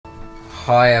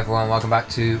Hi everyone, welcome back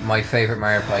to my favourite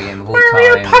Mario Party game of all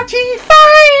Mario time. Party 5!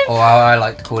 Or how I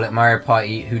like to call it, Mario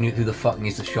Party. Who the fuck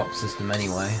needs a shop system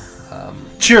anyway?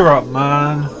 Cheer up,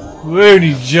 man. We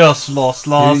only just lost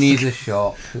last. Who needs a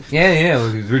shop? Yeah,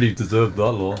 we really deserved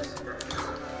that loss.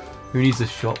 Who needs a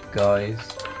shop, guys?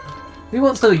 Who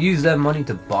wants to use their money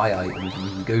to buy items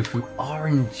and go through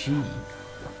RNG?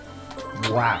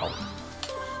 Wow.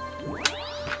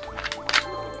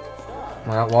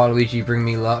 Well, Waluigi, bring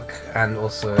me luck, and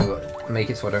also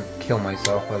make it so I don't kill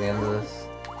myself by the end of this.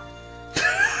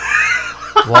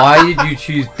 Why did you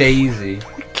choose Daisy?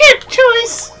 Good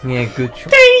choice! Yeah, good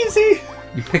choice. Daisy!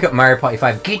 You pick up Mario Party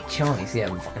 5, good choice. Yeah,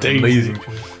 Daisy. Amazing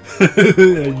choice.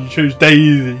 And you chose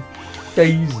Daisy.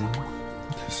 Daisy.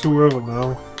 Still over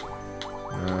now.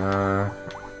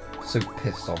 So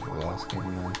pissed off with the last game,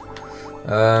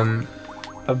 man.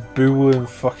 A Boo and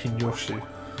fucking Yoshi.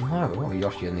 No, we want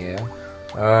Yoshi in the air.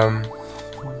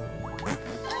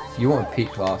 You wanted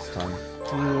Peach last time.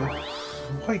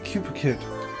 Why Koopa Kid?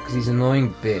 Because he's an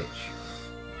annoying bitch.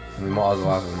 We might as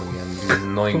well have him again. He's an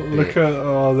annoying bitch. Look at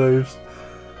those.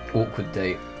 Awkward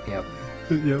date. Yep.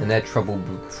 Yep. And they're trouble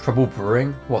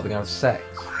brewing? What, they're gonna have sex?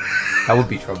 That would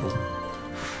be trouble.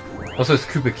 Also, it's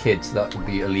Koopa Kid, so that would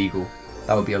be illegal.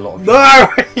 That would be a lot of trouble.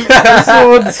 No! Yes,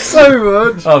 one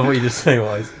so much! Oh, what you just say,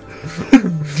 Wise?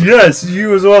 Yes,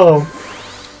 you as well.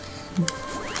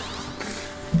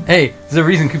 Hey, there's a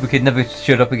reason Koopa Kid never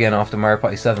showed up again after Mario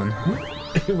Party 7.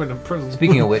 He went in prison.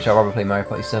 Speaking of which, I'd rather play Mario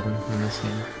Party 7 than this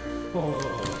game.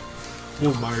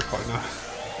 Or Mario Party now.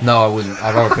 No, I wouldn't.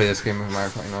 I'd rather play this game with Mario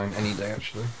Party 9 any day,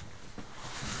 actually.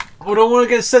 I don't want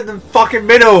to get sent in the fucking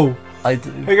middle! I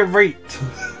do. I get raped.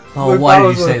 Oh, Like why did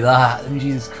you Bowser. say that?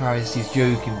 Jesus Christ, he's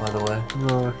joking, by the way.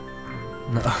 No.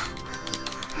 No.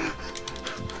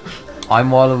 I'm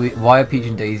Waluigi. Why are Peach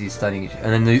and Daisy standing each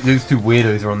and then those two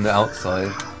weirdos are on the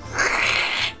outside.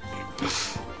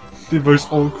 The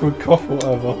most awkward couple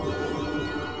ever.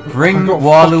 Bring I got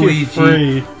Waluigi.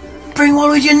 fucking free. Bring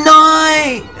Waluigi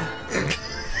Night!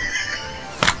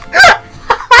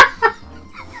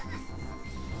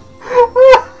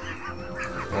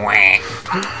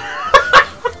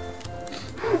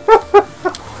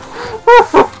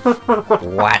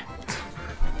 What?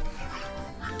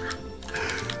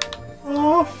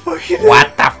 Oh, fucking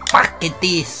What the fuck is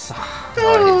this? Oh,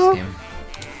 I hate this game.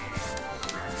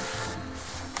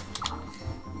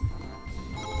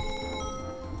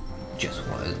 Just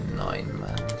wanted 9,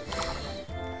 man.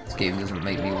 This game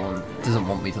doesn't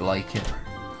want me to like it.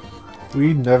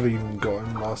 We never even got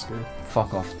in last game.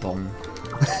 Fuck off, Dong.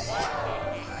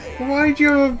 Why do you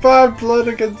have bad blood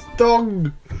against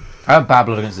Dong? I have bad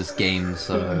blood against this game,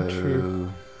 so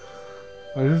True.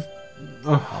 I just...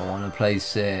 I want to play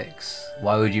 6.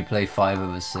 Why would you play 5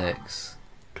 over 6?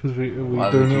 Because we Why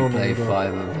don't would know you on play order.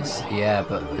 5 over 6? Yeah,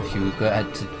 but if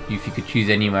you could choose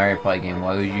any Mario Party game,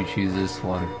 why would you choose this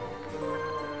one?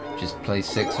 Just play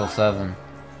 6 or 7.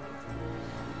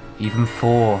 Even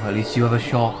 4. At least you have a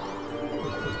shot.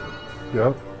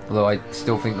 Yep. Although I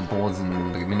still think the boards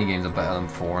and the minigames are better than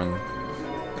 4, and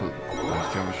but I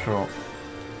still have a shot.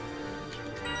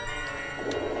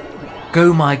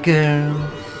 Go, my girl.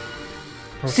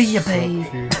 See ya, So babe.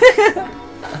 cute.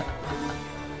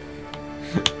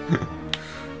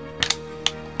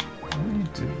 What are you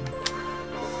doing?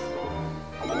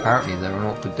 Apparently they're an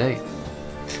awkward date.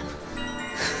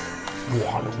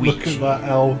 Look at that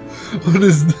L on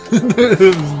his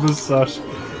moustache.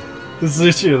 It's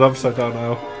literally an upside down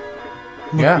L.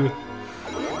 Look Yeah. at-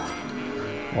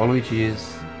 Waluigi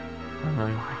is, I don't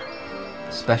know,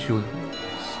 special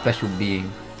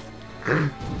being.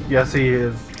 Yes, he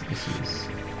is. This is.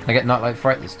 I get Nightlight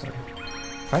Fright this time.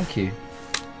 Thank you.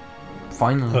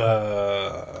 Finally.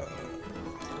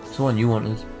 It's the one you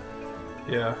wanted.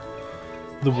 Yeah.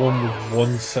 The one with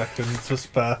 1 second to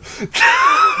spare.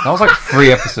 That was like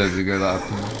 3 episodes ago that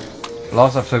happened. The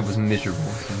last episode was miserable,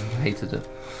 so I hated it.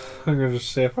 I'm gonna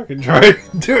just see if I can try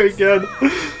and do it again.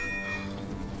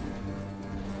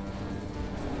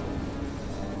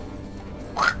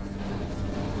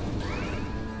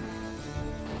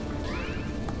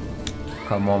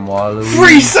 Come on, Waluigi.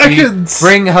 3 seconds!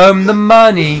 Bring home the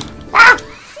money!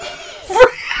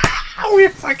 We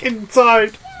fucking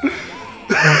died!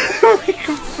 We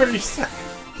got 3 seconds.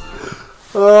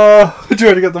 I'm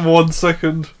trying to get them 1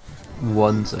 second.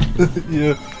 1 second.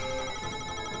 Yeah.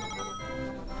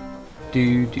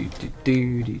 do.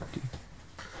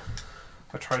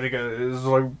 I tried to get it. It was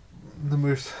like the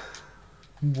most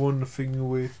one thing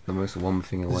away. The most one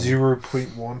thing away.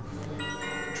 0.1.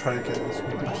 Try to get this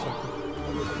 1 second.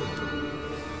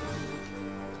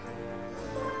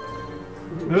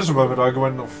 just remembered I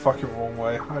went the fucking wrong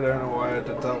way. I don't know why I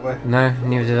did that way. No,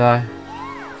 neither did I.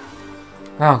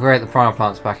 Oh great, the Primal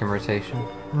Plant's back in rotation.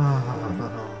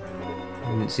 I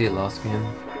didn't see it last game.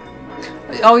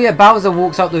 Oh yeah, Bowser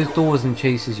walks out those doors and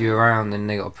chases you around and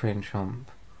they got a print chomp.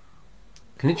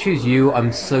 Can it choose you?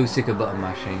 I'm so sick of button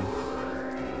mashing.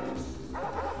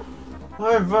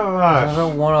 Why button mash? I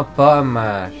don't want a button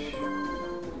mash.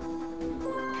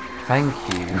 Thank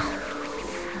you.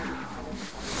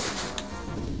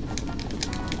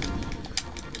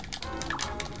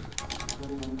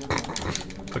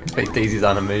 Fucking fake Daisy's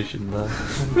animation there.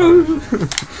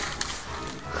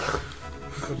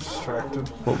 Got distracted.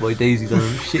 What by Daisy's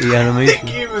shitty animation?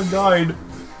 They even died.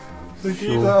 They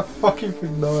gave that fucking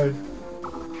thing died.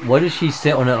 Why does she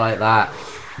sit on it like that?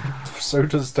 So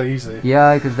does Daisy.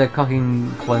 Yeah, because they're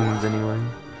cocking clones anyway.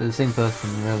 They're the same person,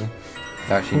 really.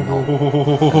 They're actually not.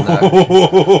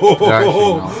 They're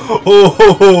actually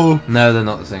not. No, they're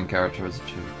not the same character as a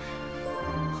chick.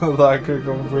 That could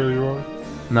go really wrong.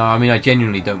 No, I mean I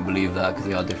genuinely don't believe that because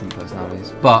they are different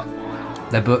personalities. But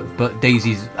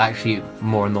Daisy's actually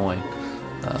more annoying.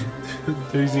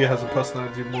 Daisy has a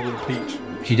personality more than Peach.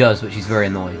 She does, but she's very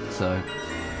annoying. So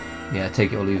yeah,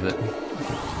 take it or leave it.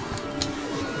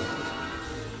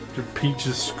 Peach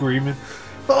is screaming,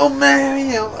 "Oh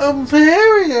Mario! Oh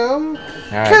Mario!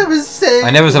 Right. Come and save!" I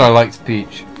never said I liked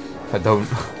Peach. I don't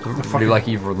really fucking- like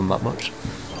either of them that much.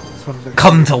 Come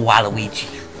Come to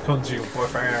Waluigi. Come to your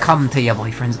boyfriend. Come to your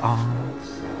boyfriend's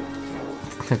arms.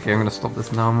 Okay, I'm gonna stop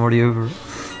this now. I'm already over it.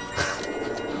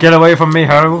 Get away from me,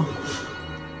 ho!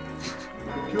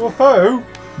 Your hoe?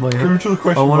 My Go to the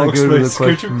question I wanna mark go to the space. Go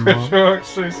to question the question mark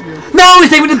space again. No, he's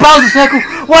taking me to the Bowser Circle!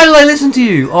 Why did I listen to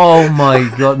you? Oh my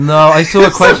god, no, I saw a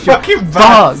It's question. a fucking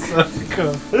bad Fuck!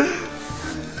 circle.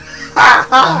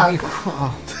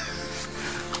 Oh,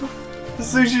 This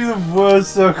is actually the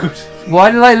worst circle.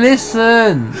 why did I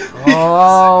listen?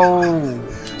 Oh.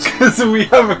 Because we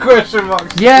have a question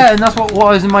mark. Yeah, and that's what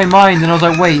was in my mind, and I was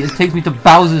like, wait, it takes me to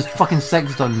Bowser's fucking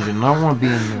sex dungeon. I don't want to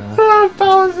be in there.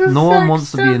 Bowser's No one sex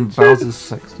wants to be in dungeon. Bowser's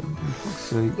sex dungeon. For fuck's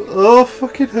sake. Oh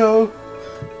fucking hell.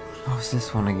 Oh, it's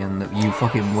this one again that you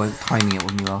fucking weren't timing it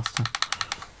when you asked her.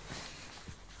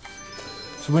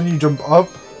 So when you jump up,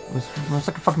 It's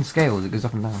like a fucking scale, it goes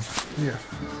up and down. yeah.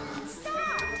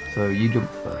 So you jump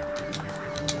first.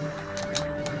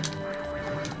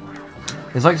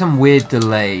 There's like some weird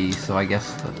delay, so I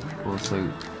guess that also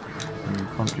can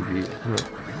contribute to it.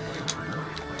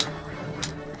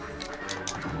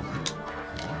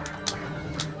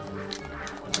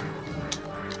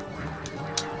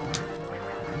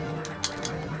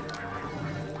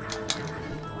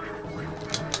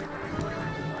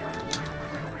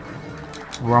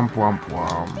 Womp womp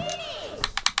womp.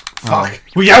 Fuck.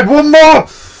 We had one more.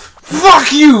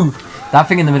 Fuck you. That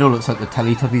thing in the middle looks like the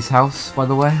Teletubbies house, by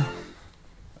the way.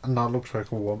 And that looks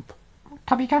like a wump.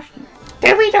 Tubby Cash.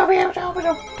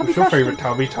 What's your favourite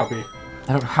Tubby Tubby?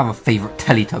 I don't have a favourite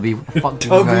Teletubby. What the fuck is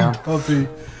going on? Tubby.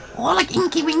 Oh, I like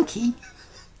Inky Winky.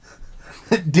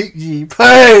 Dickie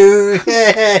Poo.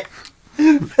 Hey.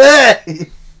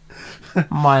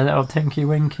 My little Tinky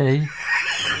Winky.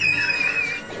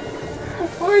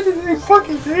 Why did they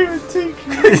fucking name it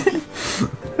Tinky?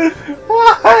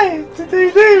 Why did they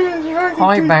name it fucking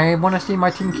Hi Tinky? babe, wanna see my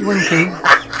Tinky Winky?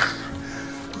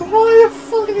 Why the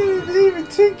fuck did they name it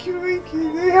Tinky Winky?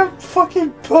 They have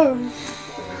fucking Poo.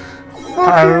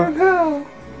 Fucking hell.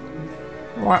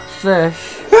 What's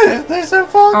this? There's a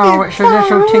fucking Oh, it's a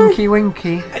little Poo. Tinky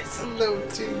Winky. It's a little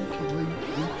Tinky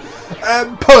Winky.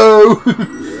 And Poo.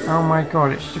 Oh my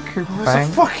god, it's the Koopa It's a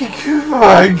Bank. fucking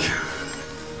Koopa.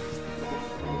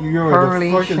 You're Holy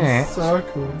in a fucking shit.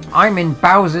 circle. I'm in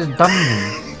Bowser's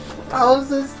dungeon.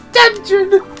 Bowser's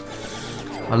dungeon.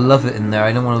 I love it in there,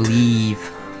 I don't want to leave.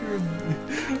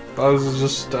 Bowser's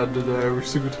just standing there every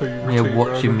single time you You're rotate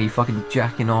watching around. me fucking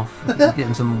jacking off.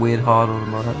 Getting some weird hard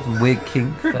on like that. Some weird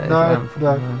kink fetish. No, I don't fucking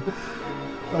no. know.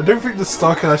 I don't think the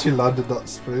star can actually land in that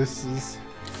space.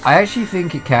 I actually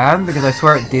think it can because I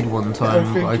swear it did one time,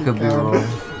 think but I it could be can. wrong.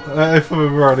 If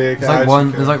I'm right, it There's like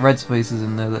one. There's like red spaces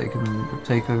in there that it can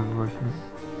take over. I think.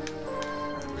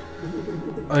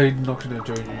 I'm not gonna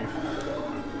join you.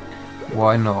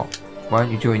 Why not? Why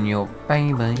don't you join your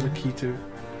baby? The key to.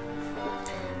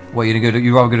 What you gonna go?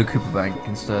 You rather go to Cooper Bank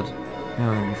instead?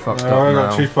 Oh, you fucked No, up I got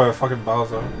now. chased by a fucking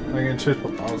Bowser. I'm getting chased by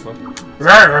Bowser.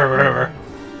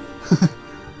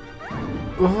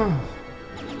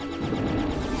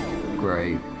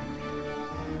 Great.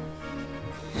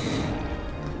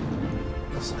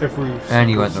 That's every. And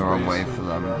you went the single wrong way space for in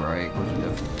them. that. Great. What'd you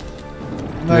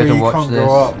do? No, had to you watch can't this.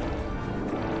 go up.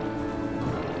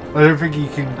 I don't think you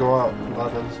can go out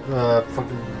ladders.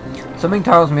 Fucking. Something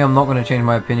tells me I'm not going to change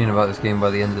my opinion about this game by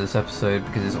the end of this episode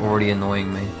because it's already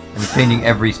annoying me. And changing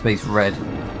every space red.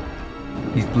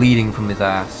 He's bleeding from his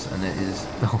ass, and it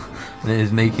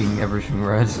is making everything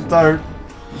red. Don't.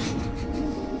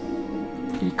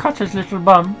 He cut his little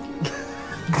bum.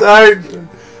 Don't.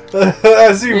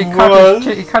 That's even worse.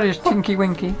 He cut his tinky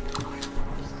winky.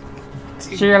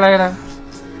 See you later,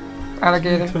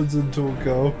 alligator. He turns into a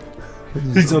girl.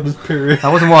 He's on his period.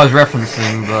 That wasn't what I was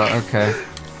referencing, but okay.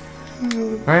 I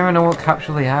don't even know what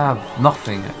capsule they have.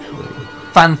 Nothing, actually.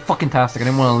 Fan-fucking-tastic. I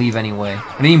didn't want to leave anyway.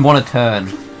 I didn't even want to turn.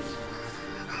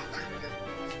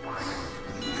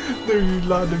 No, you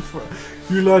landed.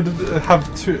 You landed.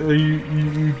 Have two.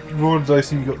 You rolled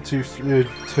dice and you got two,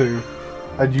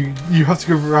 and you have to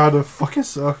go around a fucking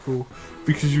circle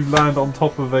because you land on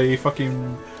top of a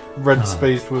fucking red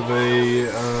space with a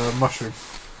mushroom.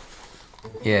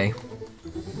 Yay.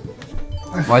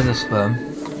 Why is there sperm?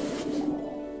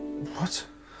 What?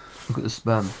 Look at the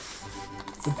sperm.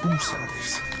 The ball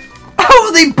sacks. How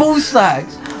are they ball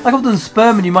sacks? Like I've done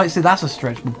sperm and you might say that's a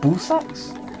stretch, but ball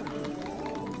sacks?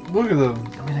 Look at them.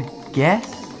 I mean, I guess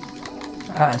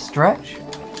at a stretch.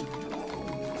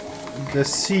 They're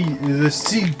sea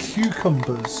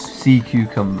cucumbers. Sea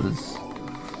cucumbers.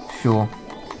 Sure.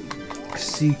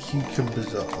 Sea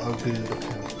cucumbers are ugly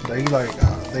looking.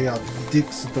 They are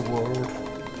dicks of the world.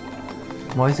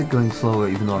 Why is it going slower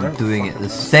even though I'm doing it the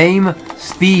same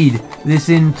speed this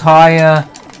entire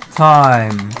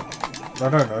time? I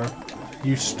don't know.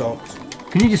 You stopped.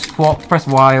 Can you just swap, press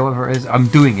Y or whatever it is? I'm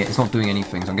doing it, it's not doing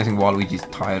anything, so I'm guessing Waluigi's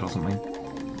tired or something.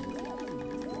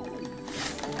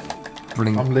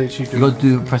 Brilliant. I'm literally You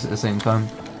gotta press it at the same time.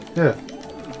 Yeah.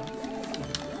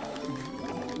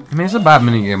 I mean, it's a bad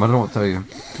minigame, I don't know what to tell you.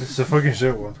 It's a fucking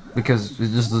shit one. Because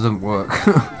it just doesn't work.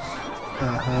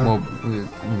 Well, it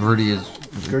really is.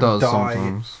 It does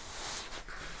sometimes.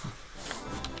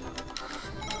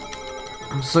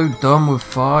 I'm so done with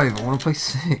 5. I want to play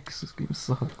 6. This game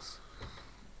sucks.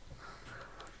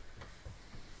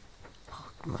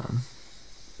 Fuck, man.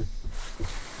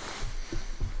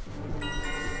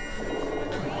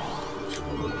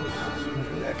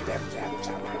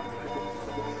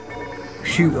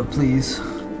 Shooter, please.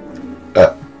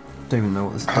 Don't even know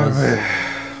what this does.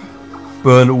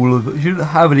 Burn all of it. You didn't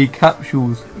have any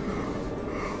capsules.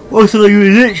 Also, you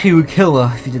literally would kill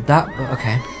her if you did that, but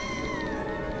okay.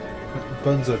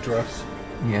 Burns her dress.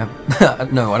 Yeah.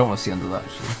 No, I don't want to see under that,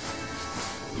 actually.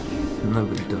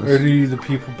 Nobody does. Only the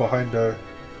people behind her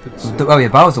could see. Oh yeah,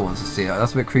 Bowser wants to see it.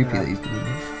 That's a bit creepy that he's doing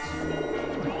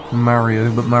it. Mario,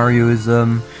 but Mario is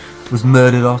was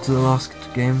murdered after the last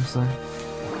game, so.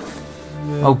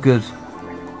 Yeah. Oh, good.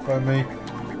 By me.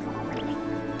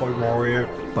 By Wario.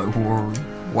 By Wario.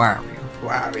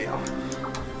 Wario.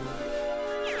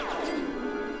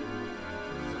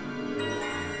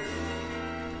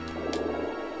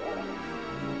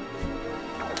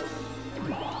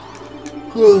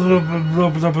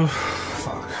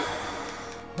 Fuck.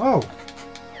 Oh.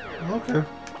 Okay.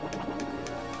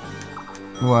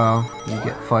 Wow, you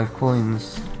get 5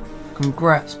 coins.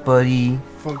 Congrats, buddy.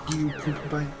 Fuck you, poop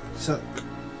suck.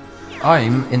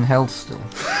 I'm in hell still.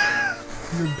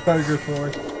 You're in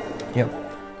purgatory. Yep.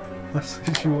 That's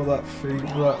literally what that thing,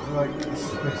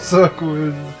 that circle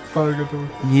is purgatory.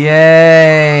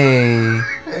 Yay!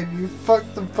 And you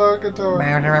fucked the purgatory.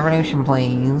 Bowser Revolution,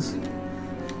 please.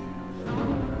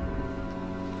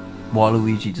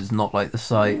 Waluigi does not like the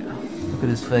sight. Look at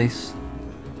his face.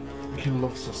 He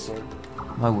loves the song.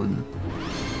 I wouldn't.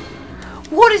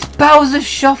 What is Bowser's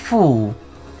Shuffle?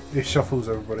 It shuffles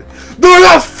everybody. No,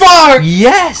 the fuck!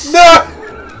 Yes! No!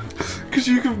 Because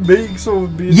you can make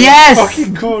someone be in yes! the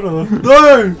fucking corner.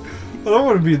 No! I don't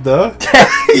want to be in there.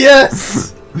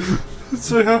 Yes! I'm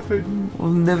so happy.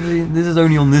 I've never. This is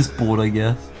only on this board, I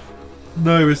guess.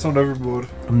 No, it's on every board.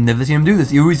 I've never seen him do this.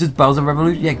 He always does Bowser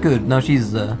Revolution. Yeah, good. Now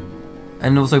she's there.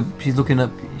 And also, she's looking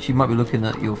at. She might be looking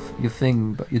at your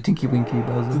thing, but your Tinky Winky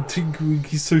Bowser. The Tinky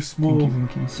Winky's so small. Tinky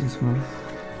Winky's so small.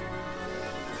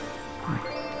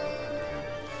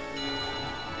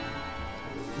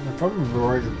 If I remember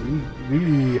right,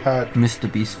 we had Mr.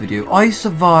 Beast video. I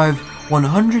survived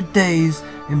 100 days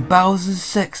in Bowser's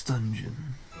sex dungeon.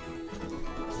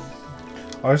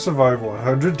 I survived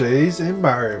 100 days in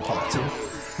Mario Party.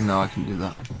 No, I can do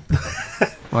that.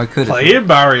 Well, I could. Play in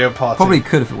Mario Party. Probably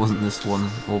could if it wasn't this one,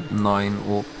 or 9,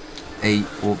 or 8,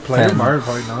 or Play 10. in Mario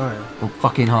Party 9. Or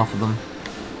fucking half of them.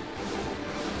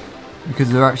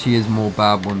 Because there actually is more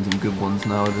bad ones than good ones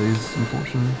nowadays,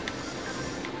 unfortunately.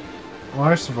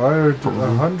 I survived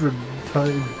 100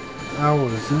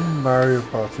 hours in Mario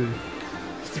Party.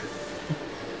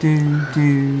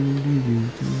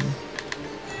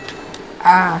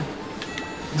 Ah!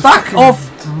 Back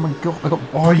off! Oh my god, I got.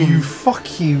 Oh, you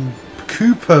fucking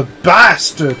Koopa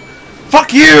bastard!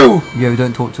 Fuck you! Yo,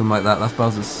 don't talk to him like that. That's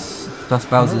Bowser's. That's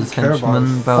Bowser's henchman.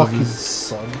 Fucking Bowser's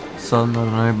son. son. I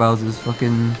don't know. Bowser's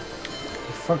fucking.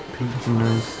 Fuck Pete. Who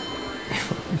knows?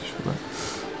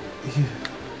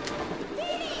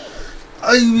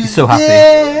 He's so happy.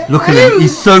 Yeah, Look at him.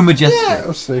 He's so majestic. Yeah,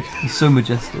 I'll see. He's so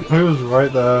majestic. He was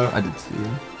right there. I did see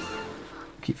him.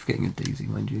 Keep forgetting your Daisy,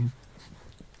 mind you.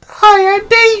 Hi, I'm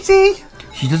Daisy.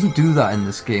 She doesn't do that in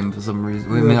this game for some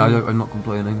reason. I mean, I'm not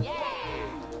complaining.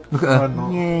 Look at her. I'm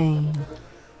not. Yay.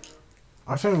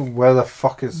 I don't know where the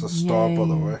fuck is the star, by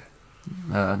the way.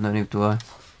 No need do I.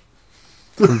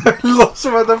 Lost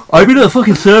where the. I'm in a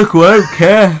fucking circle. I don't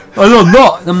care. Oh no, I'm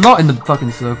not. I'm not in the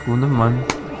fucking circle. Never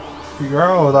mind. You're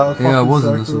out of that fucking Yeah, I was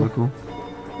circle. in the circle.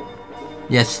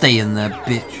 Yeah, stay in there,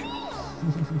 bitch.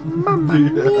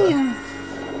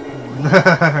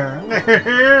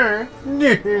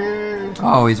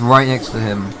 Oh, he's right next to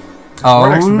him. Oh,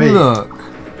 next to me. look.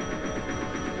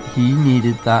 He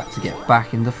needed that to get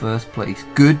back in the first place.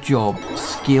 Good job.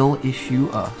 Skill issue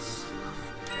us.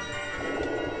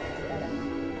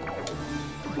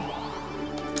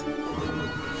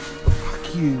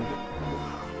 Fuck you.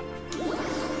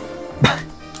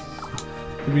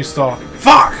 Give me a star.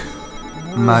 Fuck!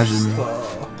 Imagine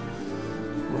Star.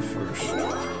 We're first.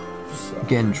 So,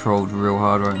 getting trolled real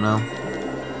hard right now.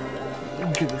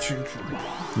 get the ching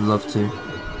ching. Love to.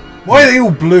 Why are they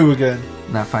all blue again?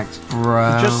 Nah, thanks, bro.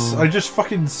 I just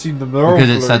fucking seen them. They're all Because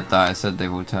blue. it said that. It said they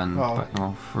will turn Oh. back.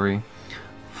 Oh, 3,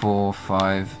 4,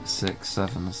 5, 6,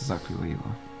 7. That's exactly where you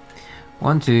are.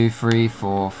 1, 2, 3,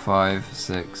 4, 5,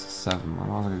 6, 7.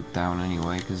 Well, I'll go down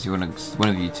anyway because you want to. One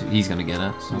of you two. He's gonna get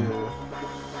it. So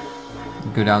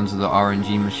Yeah. go down to the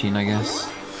RNG machine, I guess.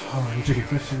 RNG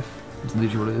machine. That's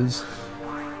literally what it is.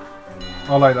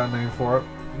 I like that name for it.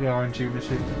 The RNG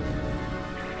machine.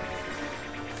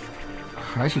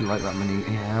 I actually like that mini.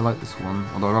 Yeah, I like this one.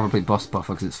 Although I'd rather play Bus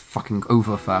Buffer because it's fucking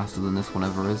over faster than this one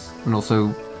ever is. And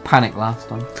also Panic last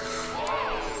time.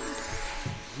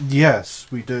 Yes,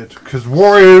 we did. Because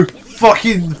Wario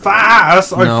fucking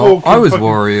fast. No, I was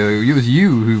Wario. It was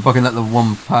you who fucking let the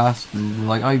one pass. And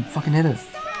like I fucking hit it.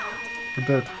 I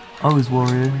did. I was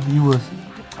Wario. You were.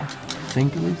 I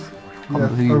think at least. I Yeah, can't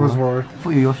remember who you I was were. Wario. I thought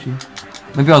you were Yoshi.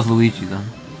 Maybe I was Luigi then.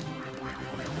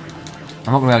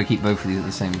 I'm not gonna be able to keep both of these at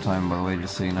the same time, by the way,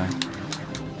 just so you know.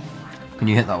 Can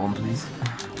you hit that one, please?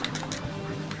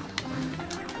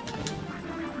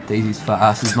 Daisy's fat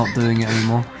ass is not doing it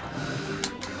anymore.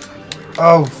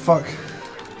 Oh, fuck.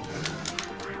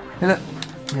 Hit it!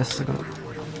 Yes, I got it.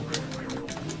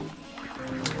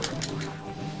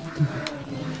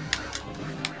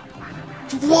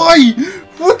 Why?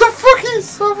 What the fuck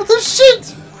is up with this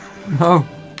shit? No!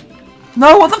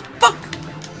 No, what the fuck?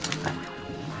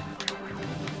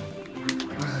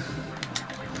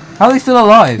 How are they still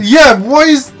alive? Yeah, why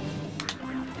is...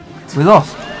 We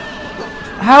lost.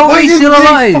 How are Why they didn't still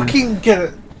they alive? fucking get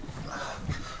it?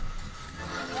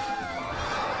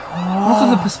 Also,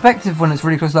 the perspective when it's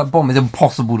really close to that bomb is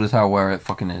impossible to tell where it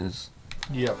fucking is.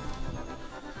 Yep.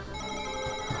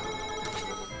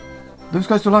 Those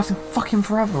guys are lasting fucking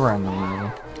forever randomly.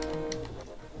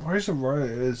 Why is it right? It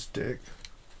is Dick.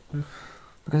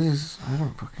 Because he's... I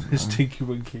don't fucking know. It's Tinky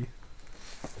Winky.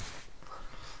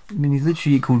 I mean, he's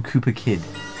literally called Koopa Kid.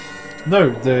 No,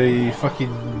 the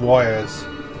fucking wires.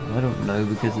 I don't know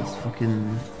because it's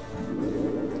fucking...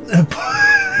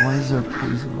 Why is there a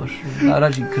poison mushroom? That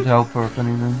actually could help her if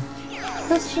anything.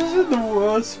 That's just in the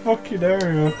worst fucking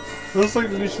area. That's like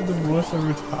literally the worst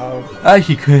area to have.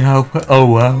 Actually could help her. Oh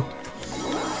wow.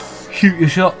 Shoot your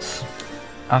shots.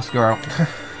 Ask her out.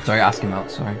 Sorry, ask him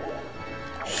out, sorry.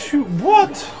 Shoot,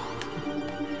 what?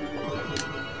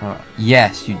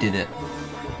 Yes, you did it.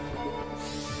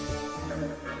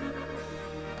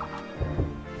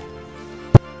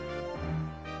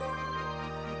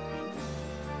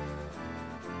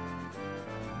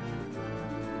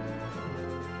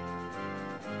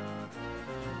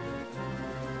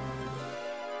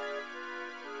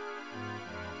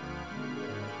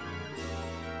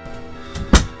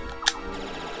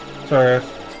 Sorry,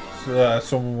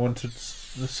 someone wanted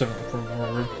the 7th from my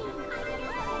room,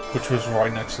 which was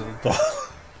right next to the door.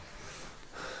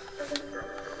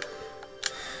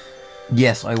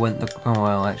 Yes, I went the... Oh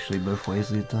well, actually both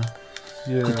ways lead there.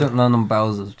 Yeah. Just don't land on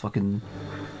Bowser's fucking...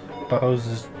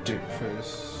 Bowser's dick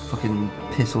face. Fucking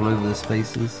piss all over the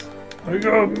spaces. I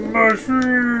got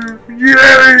mushroom!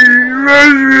 Yay!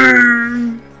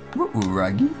 Mushroom! Ooh,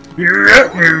 Raggy.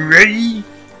 You're ready!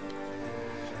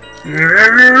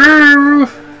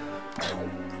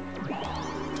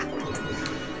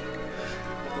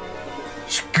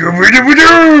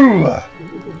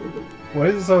 Why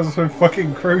does it sound so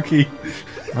fucking croaky?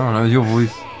 I don't know, it's your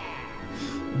voice.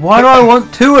 Why do I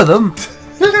want two of them?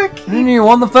 I didn't even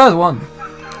want the first one.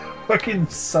 Fucking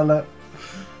sell it.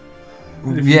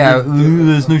 Yeah,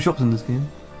 there's no shops in this game.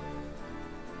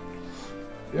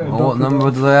 Yeah, Well, what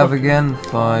number do they have again?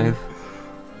 5.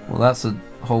 Well, that's a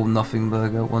whole nothing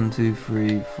burger. 1, 2,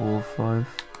 3, 4, 5.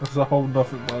 That's a whole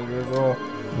nothing burger as well.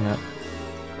 Yeah.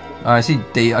 I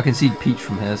can see Peach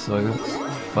from here, so that's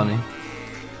funny.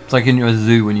 It's like in a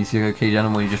zoo when you see a caged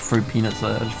animal, you just throw peanuts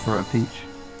at it, just throw a peach.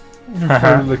 You're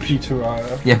throwing the Keto at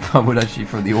her. Yeah, but I would actually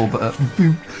throw the orb at her.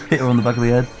 Boom. Hit her on the back of the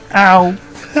head. Ow!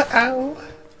 Ow!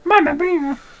 Mamma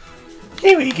mia!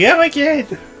 Here we go again!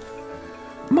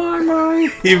 My!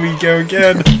 Here we go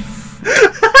again!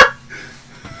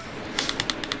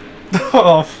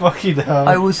 Oh, fucking hell.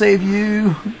 I will save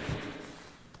you!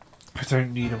 I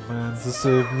don't need a man to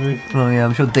save me. Oh yeah,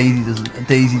 I'm sure Daisy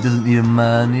doesn't need a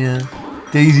man, yeah.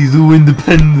 Daisy's all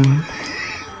independent.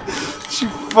 She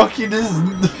fucking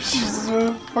isn't. She's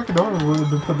a fucking horrible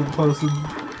independent person.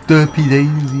 Derpy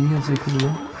Daisy, as they call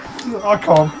her. I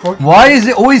can't fucking... Why is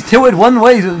it always tilted one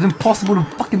way so it's impossible to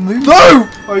fucking move? No!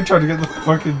 I tried to get the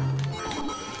fucking...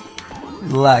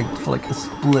 It lagged for like a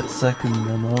split second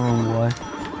and I don't know why.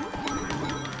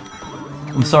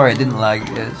 I'm sorry, it didn't lag.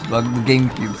 It's like the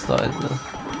GameCube started.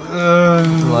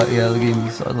 Like, yeah, the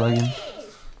GameCube started lagging.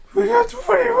 We got 21!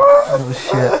 Oh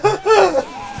shit.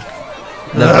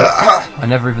 I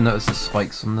never even noticed the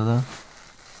spikes under there.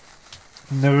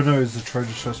 Never noticed the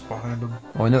treasure chest behind them.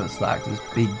 Oh, I noticed that 'cause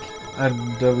it's big.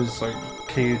 And there was like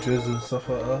cages and stuff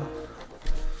like that.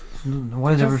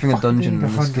 Why is everything a dungeon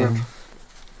in this game?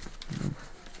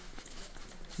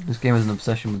 This game has an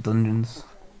obsession with dungeons.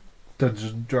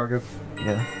 Dungeon Dragon.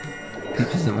 Yeah.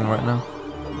 Peach is in right now.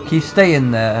 Can you stay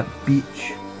in there,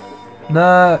 Peach?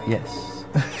 No. Yes.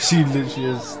 She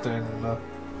literally is standing there.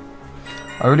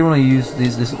 I really want to use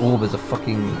this orb as a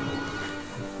fucking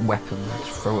weapon.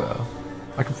 Just throw it out.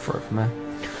 I can throw it from there.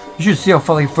 You should see how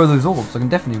far I can throw those orbs. I can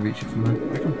definitely reach it from there.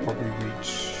 I can probably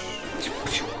reach...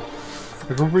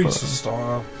 I can reach the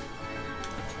star.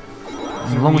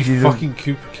 As long as you fucking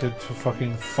Koopa Kid to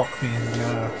fucking fuck me in the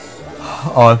ass.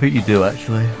 Oh, I think you do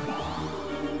actually.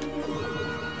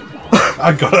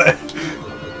 I got it!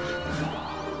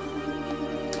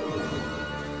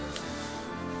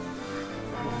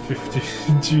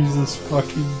 Jesus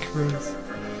fucking Christ.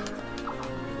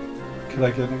 Can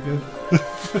I get it again?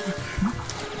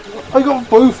 I got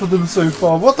both of them so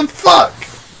far, what the fuck?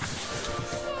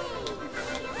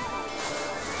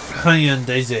 I am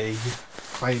Daisy.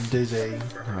 I am Daisy.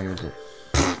 How you do?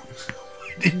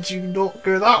 Did you not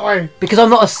go that way? Because I'm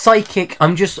not a psychic,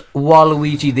 I'm just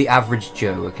Waluigi the average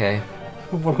Joe, okay?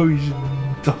 Waluigi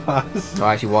dumbass. No,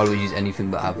 actually Waluigi's anything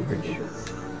but average.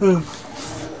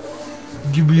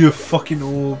 Give me a fucking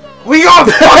orb. We got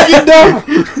fucking done!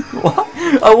 What?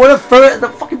 I want to throw it at the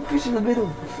fucking fish in the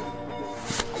middle.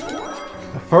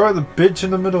 Throw at the bitch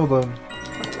in the middle then.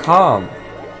 Calm.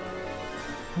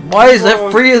 Why is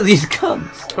there 3 of these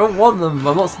cunts? I don't want them.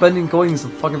 I'm not spending coins to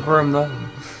fucking throw them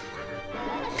down.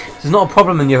 It's not a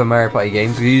problem in the other Mario Party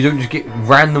games because you don't just get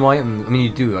random items. I mean, you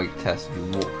do like tests if you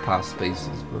walk past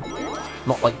spaces, but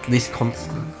not like this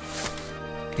constant.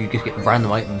 You just get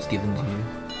random items given to you.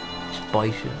 Just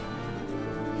buy shit.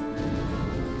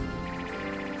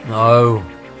 No.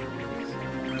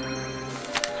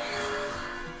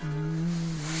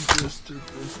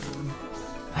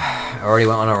 I already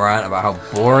went on a rant about how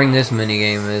boring this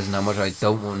minigame is and how much I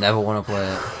never want to play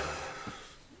it.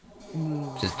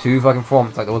 Just too fucking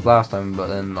thwomps like there was last time, but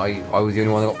then I was the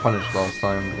only one that got punished last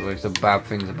time because I said bad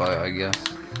things about it, I guess.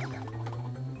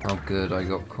 Oh good, I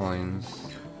got coins.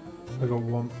 I got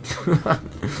one. No,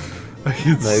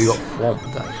 you got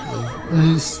thwomped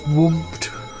actually. Swamped.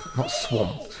 Not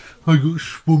swamped. I got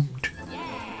swamped.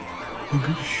 I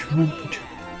got swamped.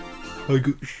 I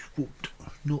got swamped.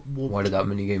 Not whomped. Why did that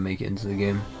minigame make it into the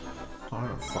game? I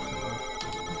don't fucking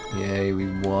know. Yay, we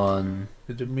won.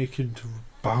 Did it make it into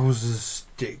Bowser's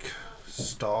dick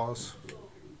stars?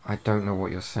 I don't know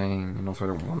what you're saying, and also I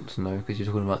don't want to know because you're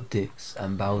talking about dicks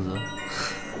and Bowser.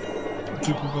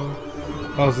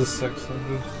 Bowser's sex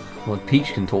ended. Well,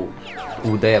 Peach can talk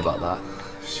all day about that.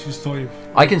 She's not even...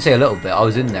 I can say a little bit. I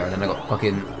was in there and then I got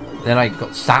fucking... Then I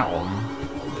got sat on.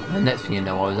 And the next thing you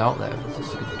know, I was out there. It was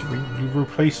just like a dream. You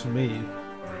replaced me.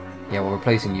 Yeah, well,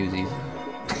 replacing you is easy.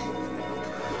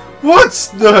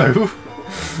 What? No!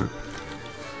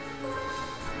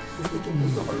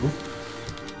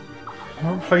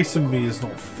 No. Replacing me is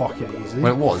not fucking easy.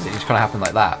 Well, it was. It just kind of happened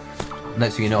like that.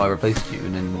 Next thing you know, I replaced you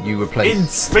and then you replaced... In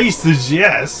spaces,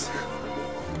 yes!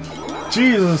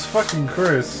 Jesus fucking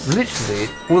Christ. Literally,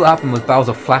 all that happened was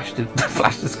Bowser flashed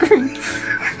the screen.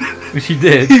 Which he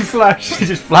did. He flashed. He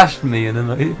just flashed me, and then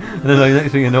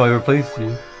next thing you know, I replaced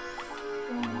you.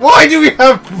 Why do we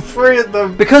have 3 of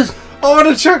them? Because I want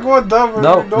to check one down.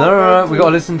 no. We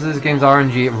gotta listen to this game's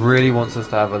RNG. It really wants us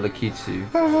to have a Lakitu.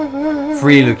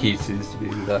 3 Lakitus to be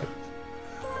exact.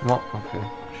 What? Okay.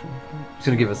 It's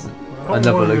gonna give us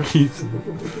another Lakitu.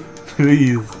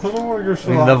 Please. I don't want to go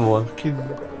for Another one. fucking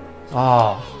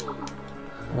Ah.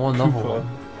 Oh, another Koopa. one.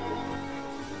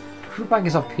 Koopa Bank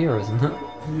is up here, isn't it?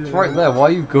 Yeah. It's right there. Why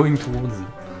are you going towards it?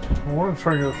 I want to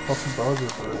try and get fucking Bowser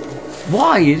first.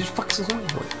 Why? It just fucks us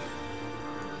over.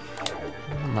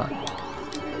 No.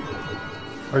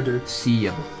 I do. See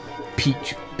ya,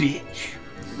 Peach bitch.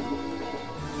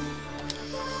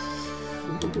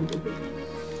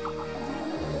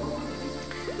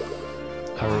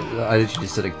 I literally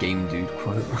just said a game dude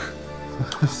quote.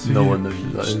 No one knows who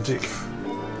that is. Stick.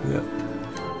 Yeah.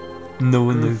 No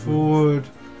one Go knows. forward.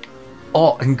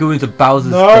 Oh, I can go into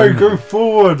Bowser's No, dungeon. go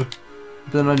forward.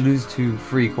 Then I lose 2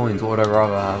 free coins. What would I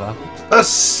rather have happen? A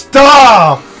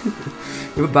star!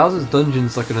 Yeah, but Bowser's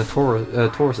dungeon's like a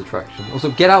tourist attraction.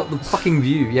 Also, get out the fucking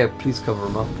view. Yeah, please cover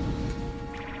him up.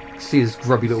 See his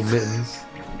grubby little mittens.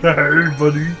 Hey,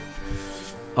 buddy.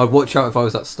 I'd watch out if I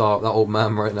was that old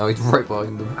man right now. He's right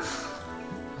behind them.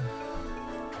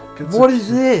 What is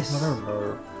this? I don't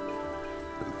know.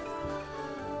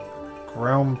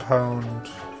 Ground pound.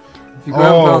 If you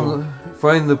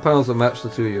find the pounds that match the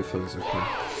 2 UFOs, okay.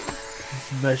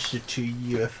 Match the 2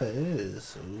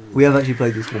 UFOs. We have actually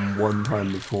played this one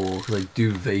time before, because I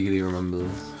do vaguely remember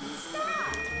this.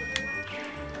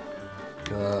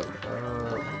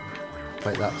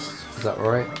 Wait, is that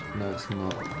right? No, it's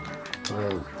not.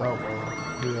 That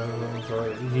one. Yeah, that one's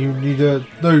right. You need a...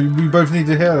 No, we both need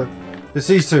to hear it. It's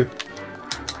these 2.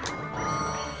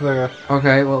 There you go.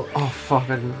 Okay, well, oh fuck,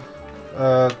 I didn't...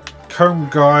 Cone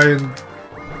guy and...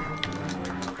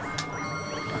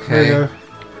 There you Okay. go.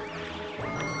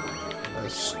 A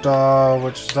star,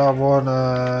 which is that one,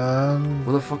 and...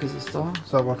 What the fuck is a star?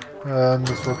 It's that one. And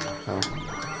this one. Oh.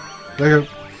 There you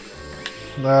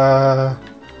go.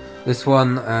 This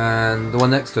one and the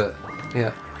one next to it.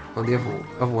 Yeah. Well, the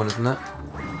other one, isn't it?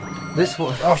 This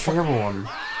one. Oh, The other one.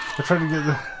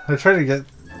 I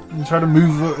tried to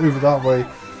move over that way,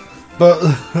 but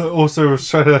also was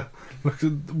trying to look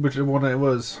at which one it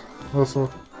was. Also,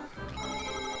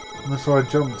 that's why I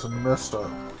jumped and messed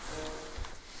up.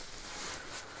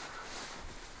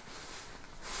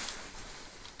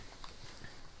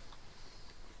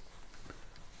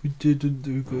 You didn't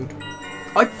do good.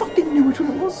 I fucking knew which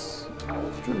one it was. I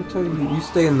was trying to tell you. You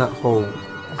stay in that hole.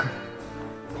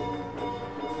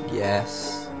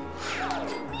 Yes.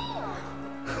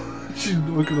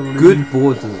 Good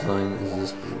board design is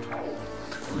this board.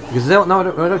 Because now I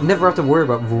don't never have to worry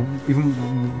about,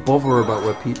 even bother about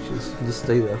where Peach is. I can just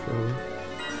stay there for a while.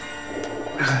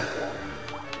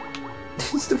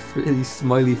 It's the really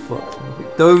smiley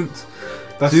fuck. Don't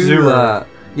That's do 0. that.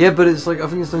 Yeah, but it's like, I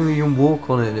think it's something you can walk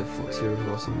on it and it fucks you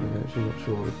over or something. I'm actually not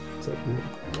sure exactly.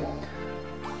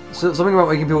 So something about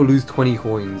making people lose 20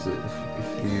 coins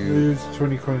if you... Lose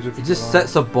 20 coins if It you just land.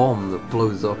 sets a bomb that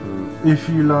blows up and... If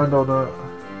you land on it,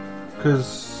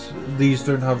 because these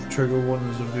don't have trigger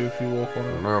warnings of you if you walk on I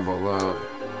it. don't know about that.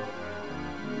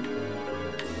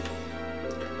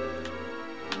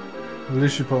 At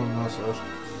least you put it on that side.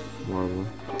 Whatever.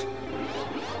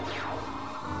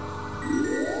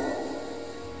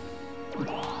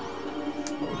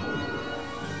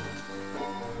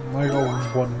 I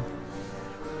got one.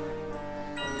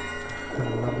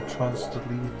 Another chance to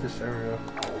leave this area.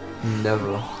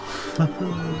 Never.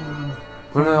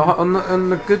 Well, no, on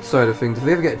the good side of things, if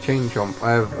we ever get a chain chomp,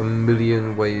 I have a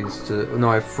million ways to... No,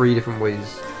 I have 3 different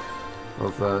ways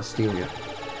of stealing it.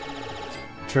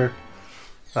 True.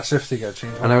 That's if they get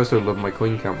changed. And I also love my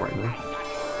coin count right now.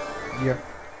 Yeah.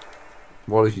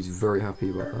 Wally's very happy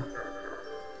about that.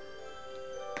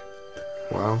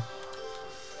 Wow.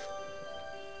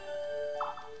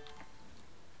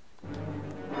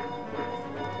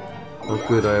 Oh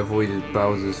good, I avoided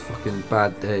Bowser's fucking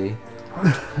bad day.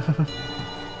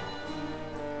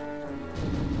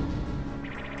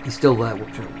 He's still there,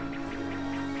 watch out.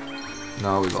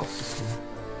 No, we lost this one.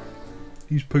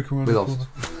 He's poking around We the lost. corner.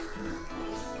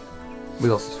 We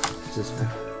lost this one.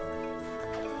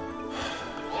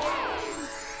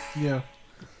 Yeah.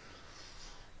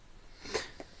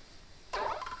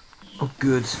 Oh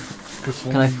good. Good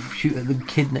Can I shoot at the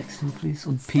kid next to me please?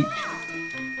 On Peach?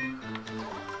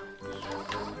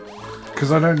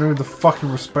 Because I don't know the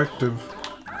fucking respective.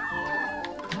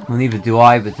 Well, neither do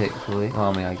I particularly.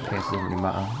 Well, I mean, I guess it doesn't really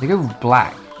matter. They go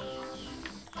black.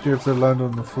 Do you have to land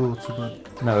on the floor to win?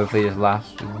 No, if they just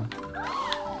last. You know.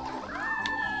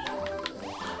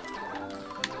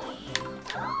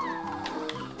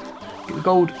 Get the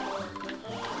gold.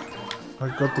 I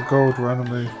got the gold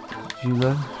randomly. Did you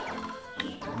learn?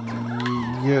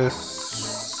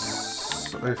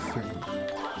 Yes, I think.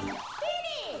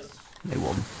 They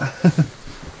won.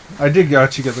 I did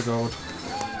actually get the gold.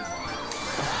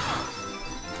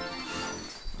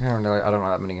 I don't know. I don't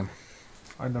like that minigame.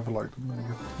 I never liked the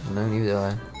minigame. No, neither do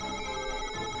I.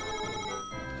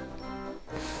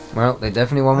 Well, they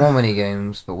definitely won more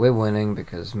minigames, but we're winning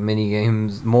because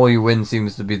minigames, the more you win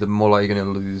seems to be the more likely you're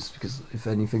going to lose, because if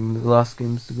anything, the last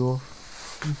game's to go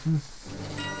off.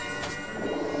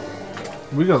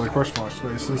 We got the question mark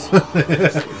spaces.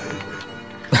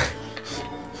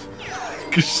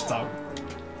 Good stuff.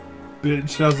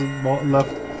 Bitch hasn't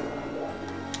left.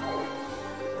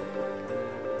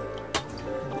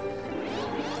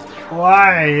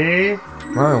 Why? I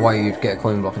don't know why you'd get a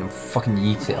coin block and fucking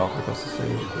yeet it off across the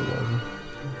stage or whatever.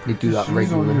 You do that Choose on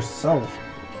regularly. yourself.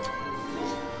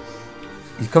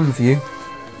 He's coming for you.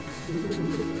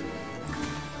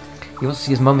 He wants to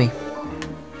see his mummy.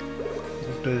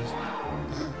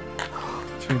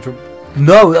 Change up.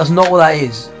 No, that's not what that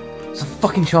is. It's a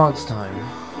fucking chance time.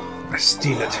 I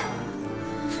steal it.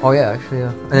 Oh yeah, actually,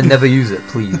 yeah. And then never use it,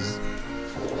 please.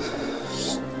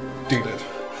 Steal it.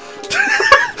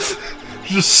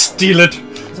 Just steal it.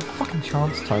 It's a fucking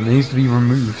chance time. It needs to be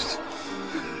removed.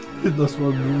 That's why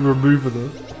I'm removing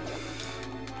it.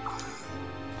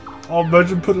 Oh,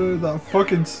 imagine putting it in that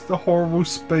fucking horrible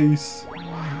space.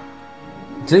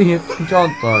 See, it's fucking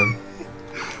chance time.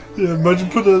 Yeah, imagine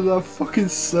putting it in that fucking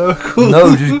circle.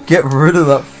 No, just get rid of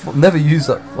that. Never use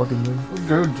that fucking thing. I'm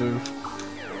going to.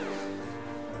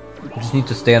 We just need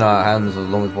to stay in our hands as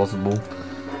long as possible.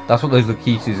 That's what those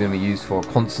Lakitus are going to be used for.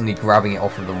 Constantly grabbing it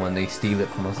off of them when they steal it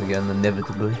from us again,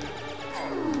 inevitably.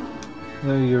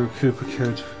 There you go, Cooper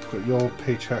Kid. Got your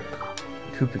paycheck.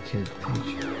 Cooper Kid,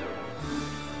 page.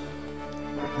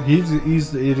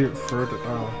 He's the idiot for it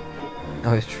now.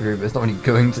 Oh, it's true, but it's not really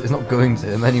going to. It's not going to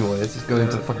him anyway. It's just going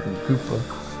to Yeah. fucking Cooper.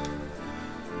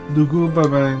 The Gooba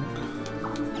Bank.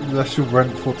 That's your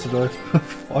rent for today.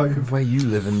 5. Where you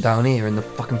living down here in the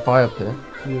fucking fire pit?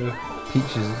 Yeah.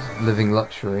 Peaches living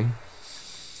luxury.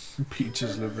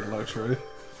 Peaches live in luxury.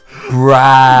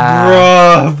 Bruh.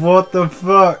 Bruh, what the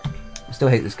fuck? I still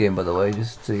hate this game, by the way,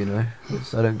 just so you know.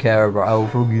 I don't care about how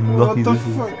fucking lucky What the this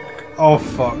is. fuck? Oh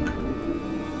fuck.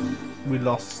 We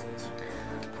lost.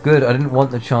 Good, I didn't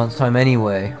want the chance time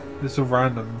anyway. It's a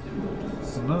random.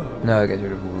 So no. No, get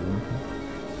rid of all of them.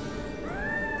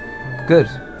 Good,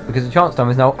 because the chance time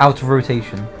is now out of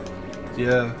rotation.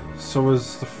 Yeah. So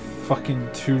is the fucking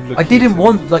 2 Lakitus. I didn't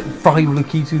want like 5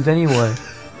 Lakitus anyway.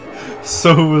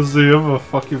 So was the other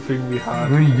fucking thing we The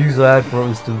had. only use I had for it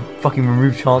was to fucking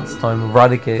remove chance time,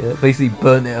 eradicate it, basically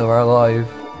burn it alive.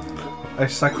 I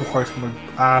sacrificed my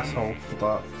asshole for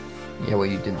that. Yeah, well,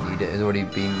 you didn't need it. It's already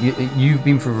been. You've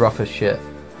been through rougher shit.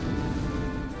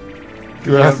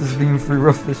 Your Yeah. ass has been through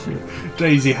rougher shit.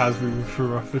 Daisy has been through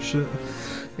rougher shit.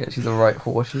 Yeah, she's the right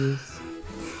horse, she is.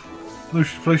 No,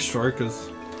 she plays strikers.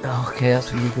 Okay,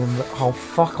 that's what you're doing. Oh,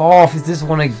 fuck off! Is this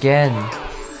one again?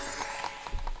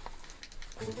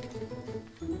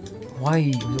 Why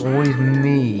is it always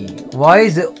me? Why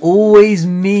is it always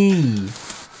me?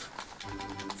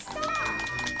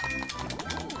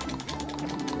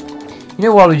 You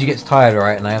know Waluigi gets tired,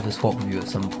 right? And I have to swap with you at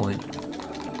some point.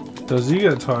 Does he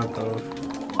get tired though?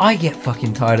 I get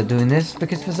fucking tired of doing this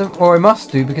because or I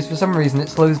must do because for some reason it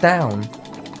slows down.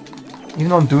 Even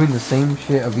though I'm doing the same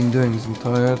shit I've been doing this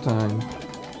entire time.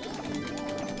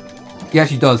 He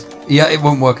actually does. Yeah, it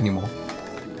won't work anymore.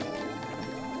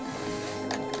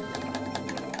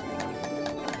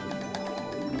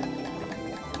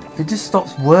 It just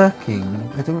stops working.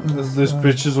 I don't This understand.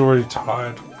 bitch is already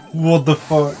tired. What the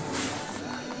fuck?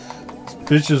 This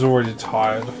bitch is already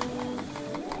tired.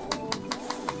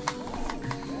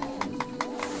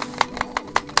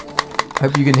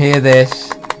 Hope you can hear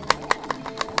this.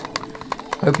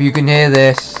 Hope you can hear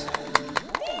this.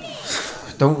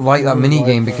 Don't like that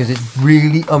minigame because it's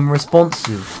really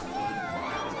unresponsive.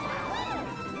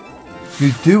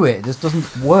 You do it, it just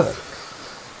doesn't work.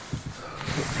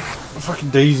 Fucking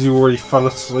Daisy already fell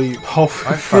asleep.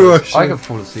 Halfway I through her could shit.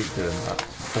 fall asleep doing that.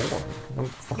 I don't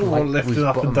fucking Oh, like lift these it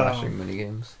up and button down. mashing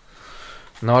minigames.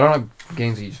 No, I don't like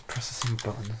games where you just press the same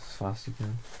button as fast as you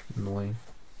can. Annoying.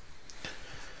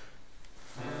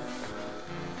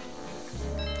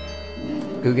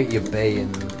 Go get your bay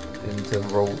and him to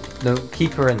roll. No,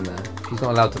 keep her in there. She's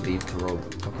not allowed to leave to roll.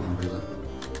 Fucking loser.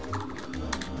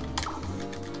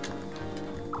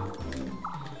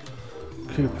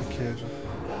 Cooper kid.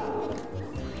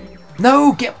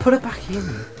 No, put her back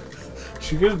in.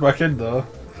 She goes back in though.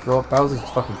 God, Bowser's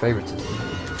fucking favoritism.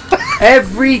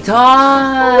 Every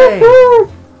time.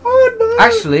 Oh no!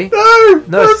 Actually, no,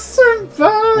 that's so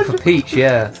bad. for Peach,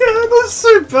 yeah. Yeah, that's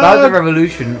so Bowser bad.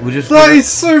 Revolution will just. That is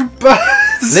so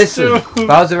bad. Listen, still.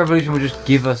 Bowser Revolution will just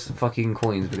give us fucking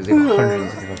coins because they have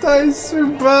hundreds of them. That is so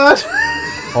bad.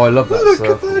 Oh, I love that Look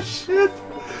circle. at that shit.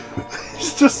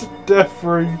 It's just a death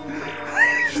ring.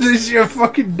 This is your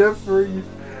fucking death ring.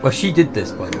 Well, she did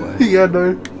this, by the way. Yeah,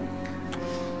 no.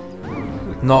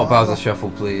 Not a Bowser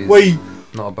Shuffle, please. Wait,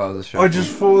 Not a Bowser Shuffle. I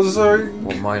just thought so.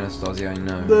 What Minus does, yeah, I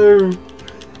know. No.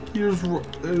 You just,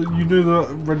 you know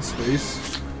the red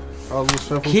space. Out of the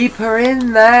shuffle. Keep her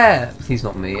in there! He's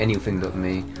not me, anything but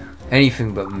me.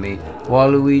 Anything but me.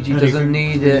 Waluigi doesn't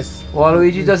need it.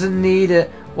 Waluigi doesn't need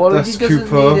it. Waluigi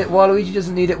doesn't need it. Waluigi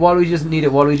doesn't need it. Waluigi doesn't need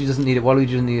it. Waluigi doesn't need it. Waluigi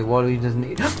doesn't need it. Waluigi doesn't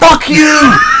need it. Fuck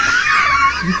you!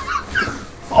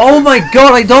 Oh my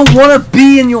god, I don't want to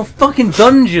be in your fucking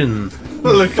dungeon! You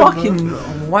Look at fucking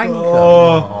that. wanker!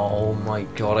 Oh. Oh my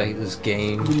god, I hate this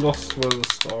game. We lost where the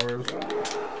star is.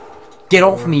 Get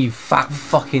off me, you fat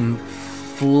fucking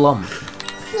flump.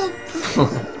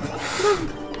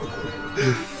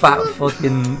 You fat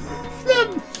fucking...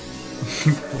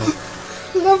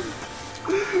 Flump.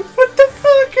 What the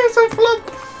fuck is a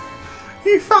flump?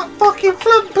 You fat fucking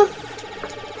flump.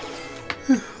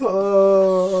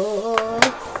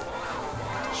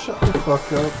 Shut the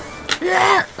fuck up.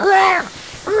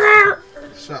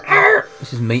 Shut up.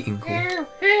 This is mating call.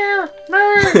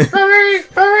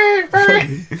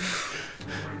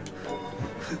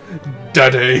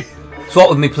 Daddy. Swap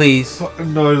with me, please.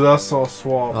 No, that's not a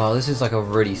swap. Oh, this is like a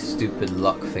really stupid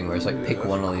luck thing where it's like pick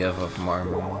one or the other from what I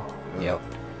remember. Yep.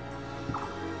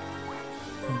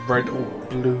 Red or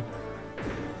blue.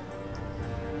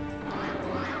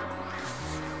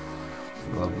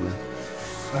 Lovely.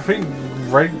 I think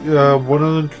red. One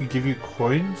of them can give you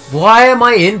coins. Why am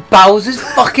I in Bowser's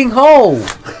fucking hole?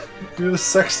 Do the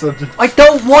sex dungeon. I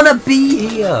don't want to be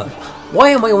here.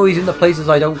 Why am I always in the places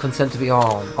I don't consent to be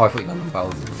on? Oh, I thought you meant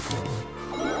Bowser.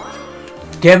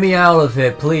 Get me out of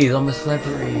here, please. I'm a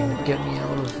celebrity. Get me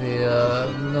out of here.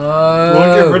 No. You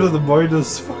want to get rid of the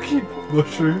minus fucking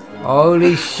mushroom?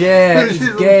 Holy shit, Which this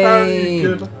is apparently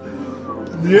game.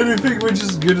 good. The only thing which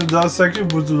is good in that section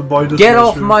was the minus Get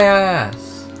off mushroom. my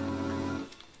ass.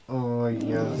 Oh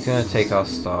yes. He's gonna take our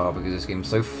star because this game's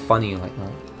so funny like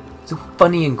that. So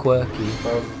funny and quirky.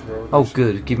 Oh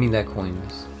good, give me their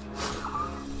coins.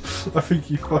 I think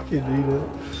you fucking need it.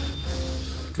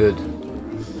 Good.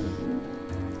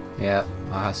 Yeah,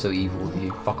 I'm so evil with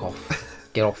you. Fuck off.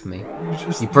 Get off me.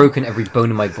 You've broken every bone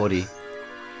in my body.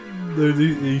 No,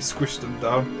 he squished them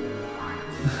down.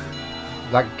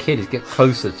 That kid is get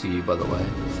closer to you, by the way.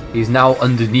 He's now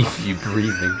underneath you,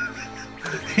 breathing.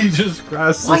 He just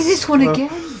grabs. Why this one again?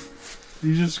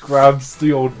 He just grabs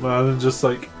the old man and just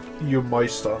like, you're my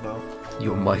star now.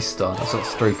 You're my star. I start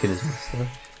stroking his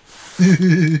mustache.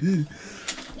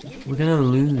 We're gonna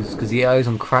lose because the AI's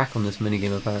on crack on this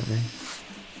minigame apparently.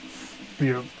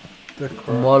 Yeah, they're And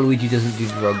crap. Waluigi doesn't do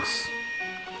drugs.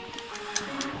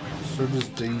 So does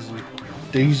Daisy.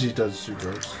 Daisy does do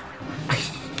drugs.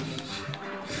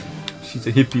 She's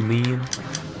a hippie man.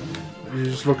 You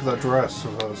just look at that dress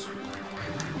of hers.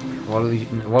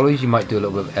 Waluigi might do a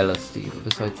little bit of LSD, but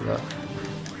besides that,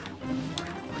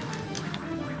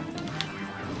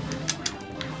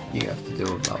 you have to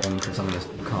deal with that one because some of us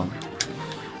can't.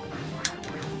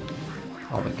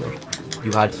 Oh my god.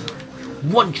 You had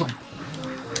one jump!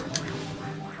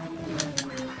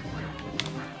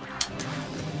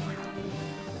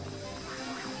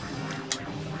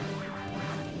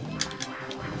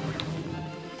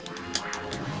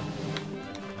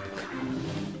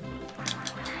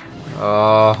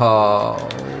 Oh,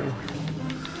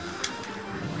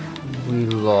 we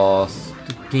lost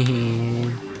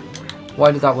again.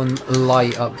 Why did that one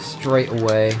light up straight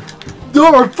away?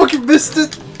 No, I fucking missed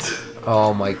it!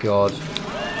 Oh my god.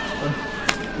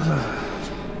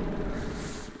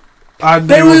 And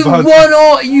There was about one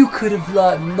art you could have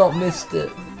like not missed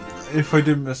it. If I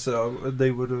didn't miss it,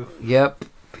 they would have. Yep,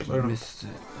 Fair you enough. missed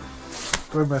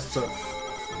it. I messed up.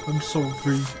 I'm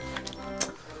sorry.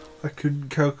 I couldn't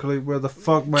calculate where the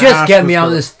fuck my Just ass get was me out of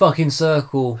going. this fucking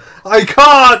circle. I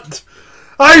can't!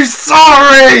 I'm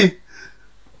sorry!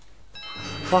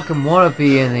 Fucking wanna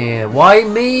be in here. Why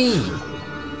me?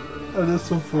 I did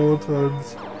some 4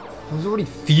 times. I was already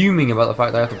fuming about the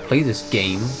fact that I have to play this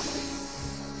game.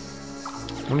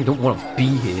 really don't want to be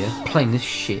here playing this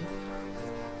shit.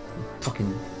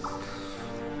 Fucking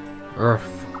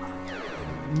Earth.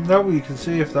 Now we can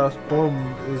see if that bomb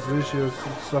is Lucio's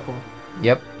step on.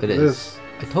 Yep, it is.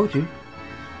 I told you.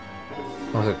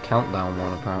 That was a countdown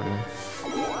one, apparently.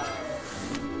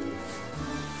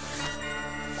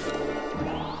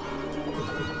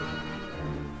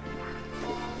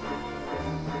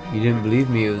 You didn't believe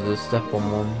me, it was a step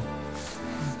on one.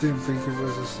 I didn't think it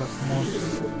was a step on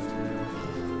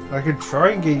one. I could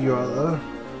try and get you out there.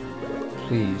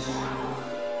 Please.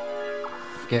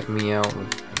 Get me out of...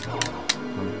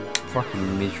 I'm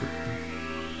fucking miserable.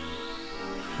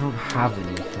 I don't have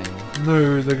anything.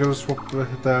 No, they're gonna swap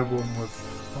their one with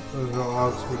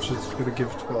ours, which is gonna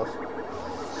give to us.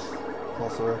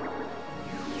 Also.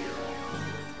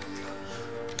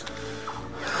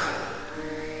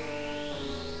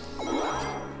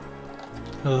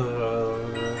 Oh.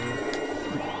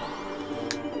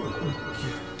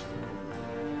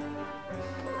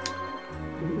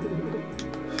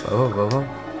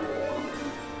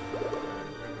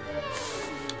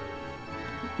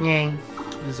 Yay.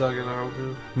 Is that gonna help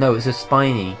you? No, it's a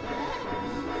spiny.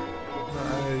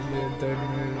 Yeah,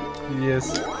 don't know.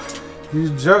 Yes. You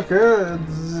joker.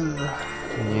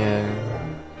 Yeah.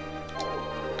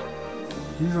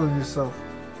 Use on yourself.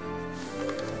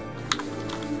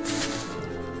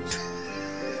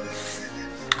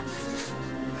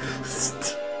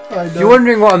 I know. If you're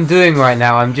wondering what I'm doing right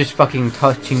now, I'm just fucking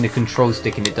touching the control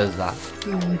stick and it does that.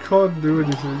 You can't do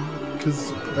anything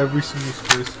because every single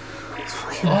space is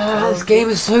fucking. Oh, this game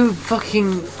is so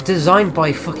fucking designed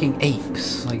by fucking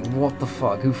apes. Like, what the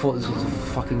fuck? Who thought this was a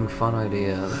fucking fun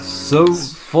idea? It's so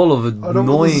full of I don't want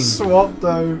annoying, to swap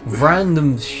though.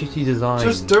 random, shitty design.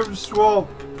 Just don't swap,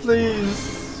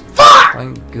 please.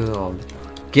 Thank God.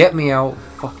 Get me out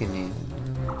fucking here.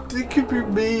 It could be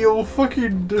me or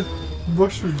fucking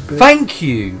mushroom bitch. Thank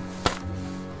you!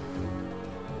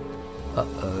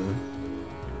 Uh-oh.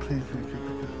 Please,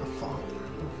 fuck.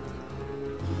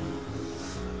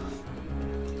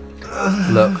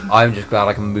 Look, I'm just glad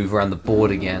I can move around the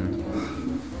board again.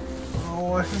 Oh,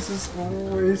 why is this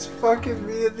always fucking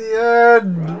me at the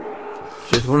end?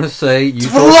 Just want to say, you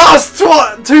For the last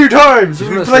two times Just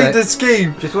we wanna played say- this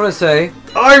game, Just want to say,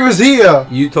 I was here!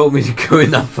 you told me to go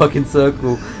in that fucking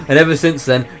circle, and ever since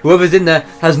then, whoever's in there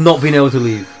has not been able to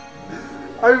leave.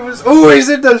 I was always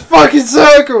in this fucking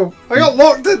circle! I got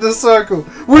locked in the circle!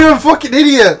 We're a fucking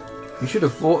idiot! You should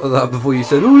have thought of that before you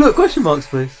said, oh look, question mark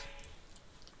space.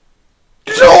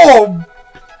 Job!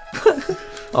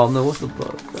 Oh no, what's the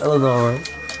bug? Eleanor, right?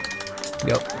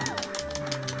 Yep.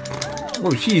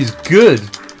 Oh, she is good.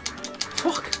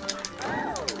 Fuck.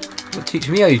 Well, teach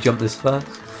me how you jump this fast.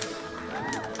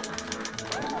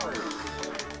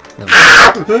 No.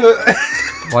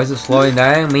 Why is it slowing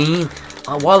down, man?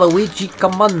 Waluigi,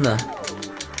 come on. Look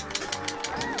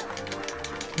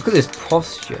at this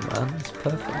posture, man. It's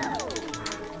perfect.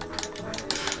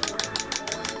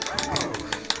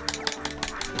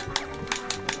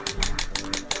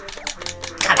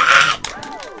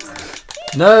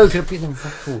 No, could have been them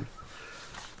fuck.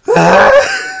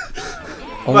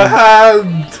 My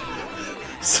hand!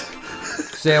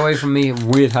 Stay away from me,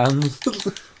 weird hands.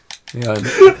 Yeah.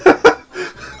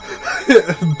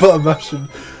 Butter mashing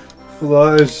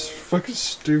for that is fucking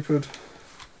stupid.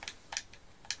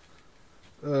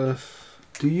 Do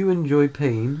you enjoy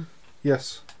pain?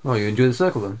 Yes. Oh, you enjoy the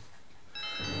circle then?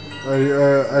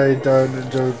 I don't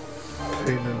enjoy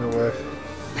pain in a way.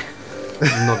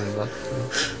 Not in that.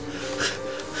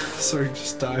 Sorry,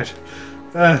 just died.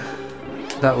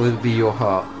 That would be your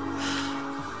heart.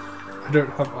 I don't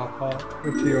have a heart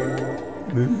with you anymore.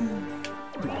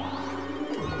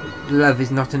 Love is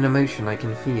not an emotion I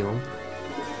can feel.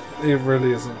 It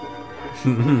really isn't.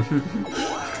 You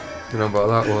know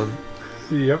about that one.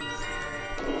 Yep.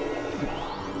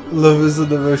 Love is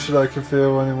an emotion I can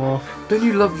feel anymore. Don't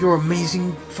you love your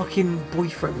amazing fucking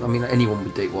boyfriend? I mean, anyone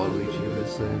would date Waluigi, I would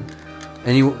say.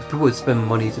 People would spend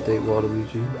money to date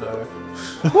Waluigi. No.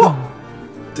 What?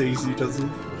 Daisy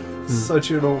doesn't.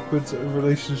 Such an awkward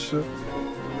relationship.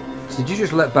 So did you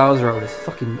just let Bowser out of his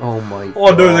fucking... Oh my god.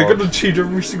 Oh no, they're gonna change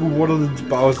every single one of the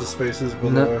Bowser spaces, by the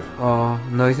No, way. oh,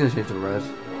 no, he's gonna change to red.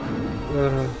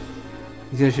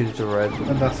 He's gonna change it to red.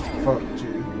 And that's fucked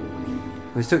you.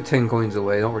 We took 10 coins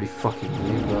away, not really fucking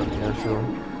you, but yeah, sure.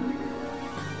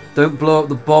 Don't blow up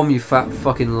the bomb, you fat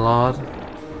fucking lard.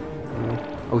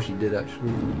 Oh, she did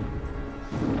actually.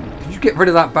 Did you get rid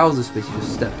of that Bowser space you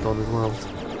just stepped on as well?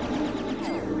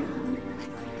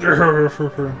 I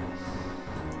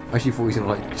actually thought he was gonna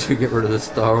like to get rid of the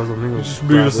star or something. He just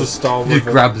moves the star He with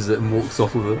it. grabs it and walks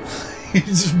off with it. He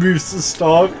just moves the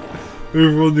star.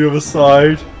 over on the other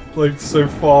side, like so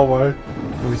far away.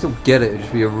 We still get it. It'd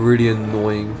just be a really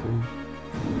annoying thing.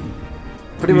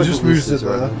 Pretty He much just what moves this it is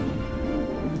right there.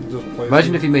 now. Just place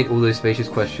Imagine it. if you made all those spacious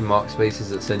question mark spaces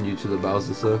that send you to the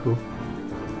Bowser Circle.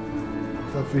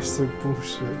 That'd be so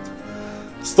bullshit.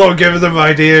 Stop giving them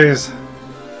ideas!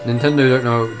 Nintendo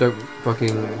don't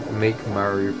fucking make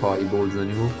Mario Party boards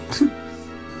anymore. Can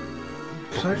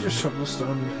I just shut this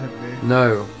down and hit me?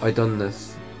 No, I done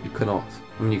this. You cannot.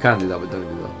 I mean, you can do that, but don't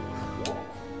do that.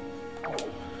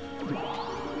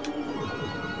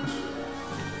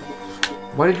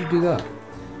 Why did you do that?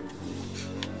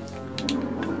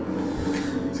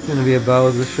 It's gonna be a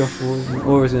Bowser Shuffle,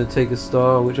 or it's gonna take a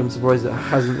star, which I'm surprised it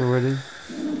hasn't already.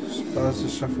 Bowser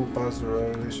Shuffle, Bowser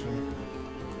Revolution.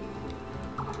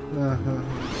 Revolution.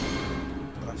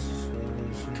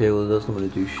 Okay, well that's not gonna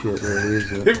do shit, really,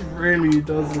 is it? It really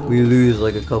doesn't. We lose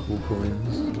like a couple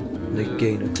coins. They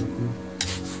gain a couple.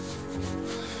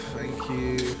 Thank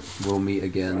you. We'll meet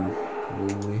again,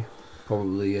 will we?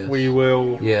 Probably, yes. We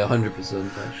will. Yeah, 100%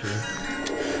 actually.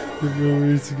 We will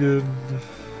meet again.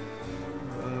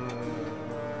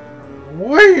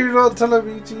 Why are you not telling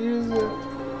me to use it?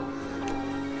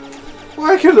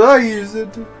 Why can't I use it?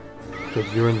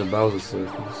 Because you're in the Bowser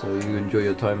Circle, so you enjoy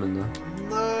your time in there.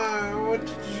 No, I wanted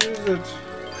to use it.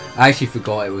 I actually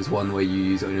forgot it was one where you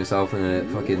use it on yourself and then it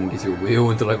fucking gives you a wheel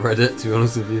until I read it, to be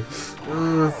honest with you.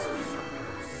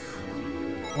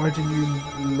 Why didn't you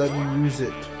let me use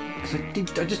it?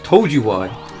 Because I just told you why.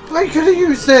 I could have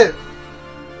used it!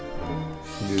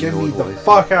 You Get me ignored the what I said.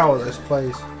 fuck out of this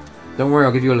place. Don't worry,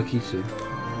 I'll give you a Lakitu.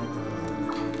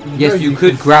 You Yes, know you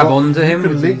could grab onto him. You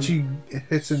could with literally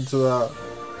hit into that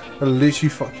and literally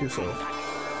fuck yourself.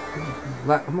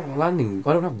 I'm not landing.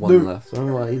 I don't have one No. left. I don't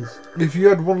know what that is. If you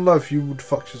had one life, you would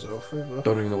fuck yourself.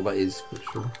 Don't even know what that is, but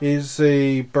sure. It's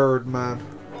a bird man,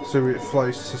 so it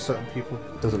flies to certain people.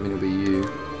 Doesn't mean it'll be you.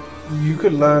 You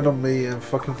could land on me and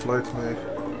fucking fly to me.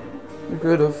 You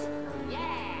could have.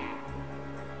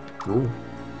 Ooh,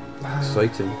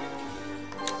 exciting.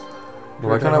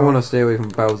 Well, I kind of want to stay away from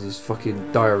Bowser's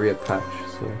fucking diarrhea patch,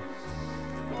 so.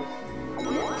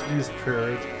 Use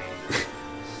period.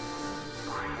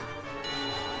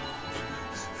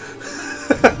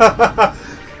 I'm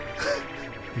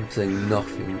saying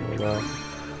nothing about that.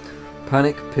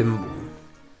 Panic Pinball.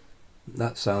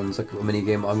 That sounds like a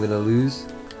minigame I'm gonna lose.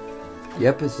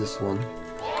 Yep, it's this one.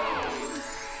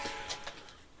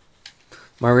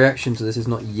 My reaction to this is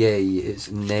not yay,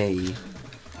 it's nay.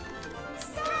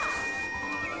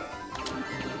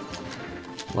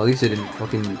 Well, at least they didn't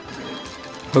fucking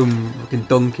fucking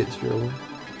dunk it straight away.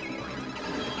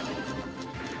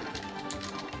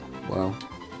 Wow.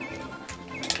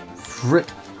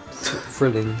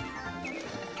 Thrilling.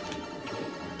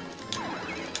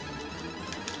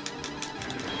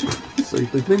 So you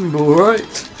play pinball,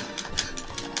 right?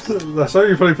 That's how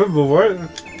you play pinball, right?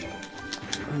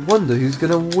 I wonder who's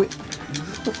gonna win.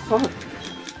 What the fuck?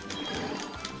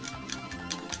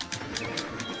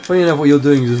 Funny enough, what you're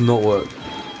doing does not work.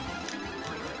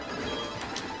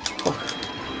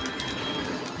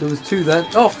 Fuck. There was two then.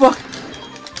 Oh fuck!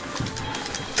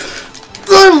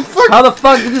 Oh, fuck! How the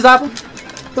fuck did this happen?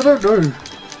 I don't know.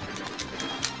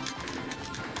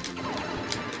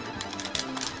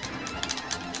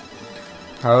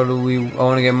 How do we? I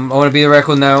want to be the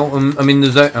record now. I'm in the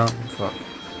zone. Oh fuck!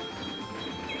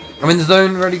 I'm in the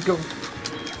zone. Ready? Go!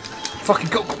 Fucking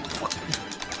go! Go! Fuck!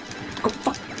 Go!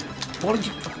 Fuck! What did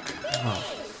you? Oh.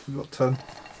 We got 10.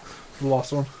 The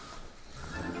last one.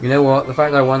 You know what? The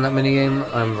fact that I won that minigame,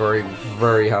 I'm very,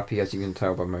 very happy, as you can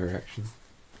tell by my reaction.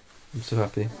 I'm so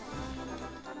happy.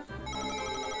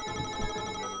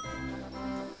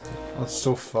 That's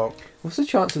still fucked. What's the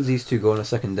chances these two go on a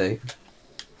second date?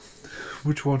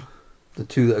 Which one? The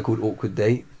two that are called Awkward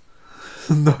Date?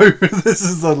 No, this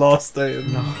is the last day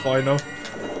in the final.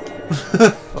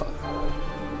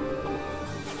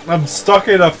 I'm stuck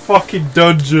in a fucking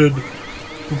dungeon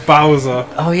with Bowser.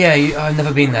 Oh yeah, I've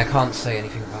never been there, can't say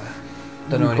anything about it.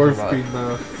 Don't know We've anything both about been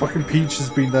there. Fucking Peach has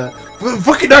been there.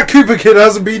 Fucking that Koopa kid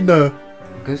hasn't been there. it.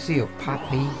 Go see your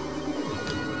pappy.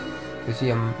 Go see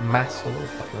your master, what the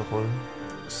fuck you call him.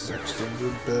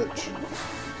 600 bitch.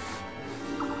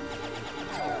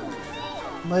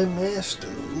 My master,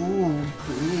 ooh,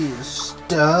 please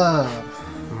stop.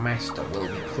 Master will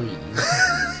be pleased.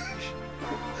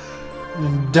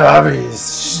 Dobby,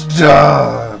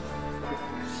 stop.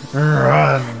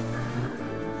 Run.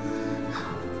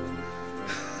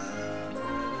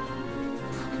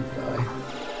 Die.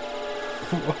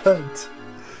 What?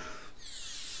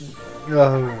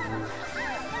 Oh.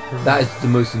 That is the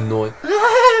most annoying.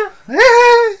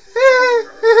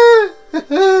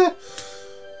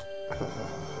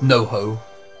 No ho.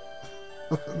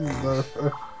 No.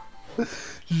 You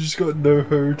just got no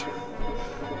hoed.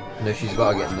 No, she's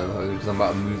about to get no ho because I'm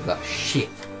about to move that shit.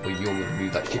 Or you're gonna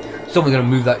move that shit. Someone's gonna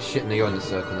move that shit. No, you're in the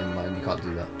circle. Never mind. You can't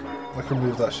do that. I can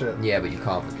move that shit. Yeah, but you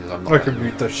can't because I'm not. I can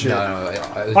move that shit. No,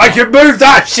 I can move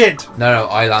that shit! No,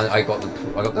 I got the.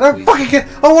 I don't fucking get.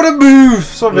 I want to move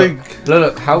something!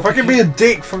 Look, how. If I can be a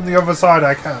dick from the other side,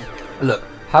 I can. Look,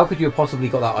 how could you have possibly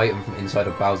got that item from inside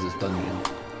of Bowser's dungeon?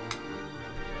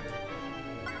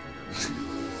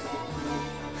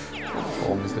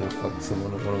 Oh, I'm just gonna fuck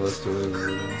someone at one of those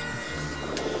stories.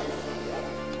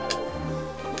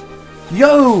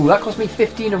 Yo, that cost me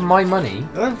 15 of my money.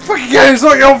 I don't fucking care, it's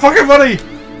not your fucking money!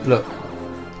 Look.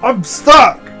 I'm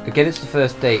stuck! Again, it's the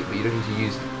first date, but you don't need to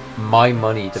use my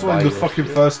money to It's buy on the this fucking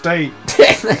shit. first date.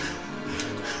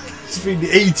 It's been the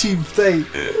 18th date.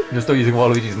 You're still using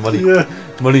Waluigi's money. Yeah.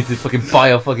 Money to fucking buy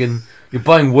a fucking... You're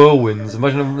buying whirlwinds.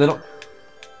 Imagine they're not...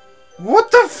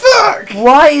 What the fuck?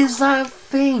 Why is that a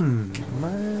thing,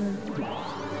 man?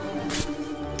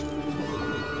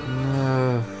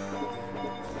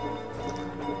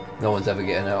 No one's ever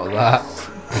getting out of that.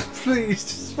 Please,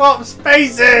 swap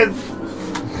spaces!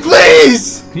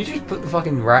 Please! Can you just put the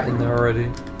fucking rat in there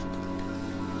already?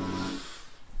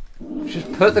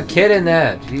 Just put the kid in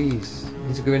there. Jeez. He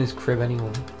needs to go in his crib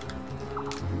anyway.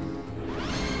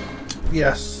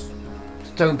 Yes.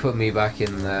 Just don't put me back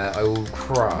in there. I will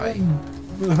cry.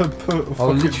 Put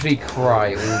I'll literally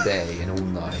cry all day and all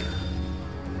night.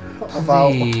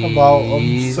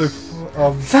 I'm so...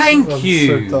 Thank I'm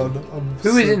you! So done.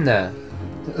 Who is in there?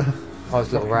 Oh,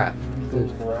 it's a little rat.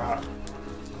 Little rat.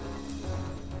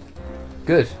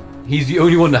 Good. He's the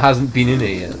only one that hasn't been in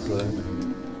it yet, so...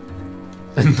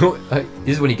 And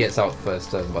this is when he gets out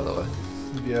first turn, by the way.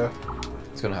 Yeah.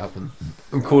 It's gonna happen.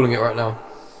 I'm calling it right now.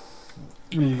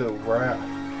 You little rat.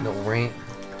 Little rat.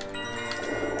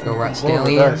 Little rat What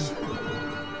stallion. was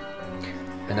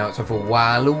And now it's time for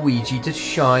Waluigi to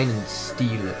shine and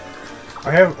steal it.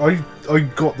 I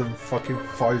got them fucking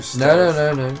 5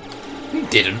 stars. No. You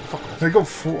didn't. Fuck off. I got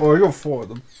 4. I got 4 of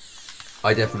them.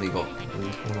 I definitely got.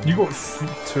 You got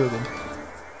 2 of them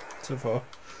so far.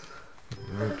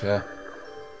 Okay. I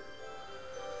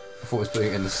thought it was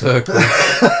putting it in the circle.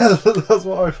 That's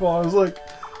what I thought. I was like,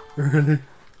 really?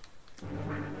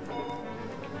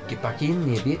 Get back in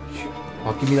there, bitch.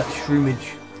 Oh, give me that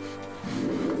shroomage.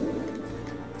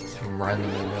 Some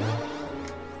randomly there.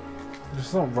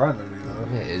 It's not randomly though.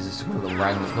 Yeah, it is. It's one of the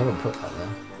random. No one put that there.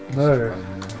 It's No. just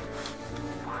random.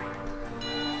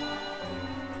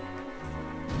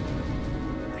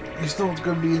 It's not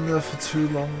going to be in there for too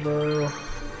long though.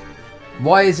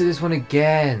 Why is it this one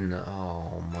again?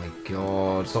 Oh my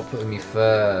god. Stop putting me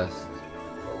first.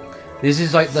 This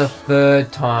is like the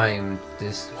 3rd time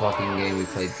this fucking game we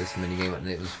played this minigame and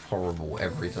it was horrible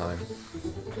every time.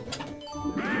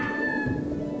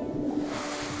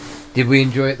 Did we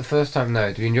enjoy it the first time? No.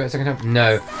 Did we enjoy it the second time?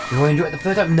 No. Did we enjoy it the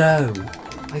third time? No.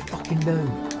 I fucking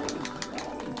don't.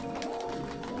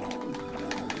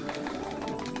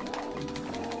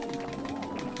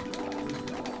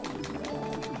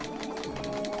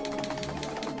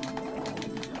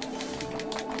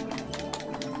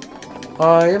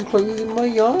 I am closing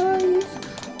my eyes.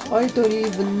 I don't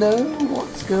even know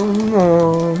what's going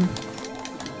on.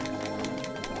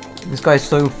 This guy's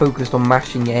so focused on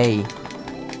mashing A.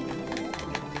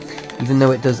 Even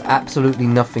though it does absolutely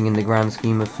nothing in the grand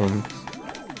scheme of things.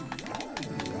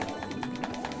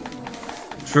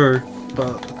 True,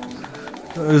 but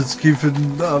I was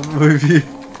keeping up with you.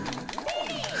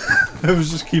 I was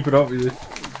just keeping up with you.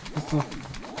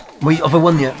 Wait, have I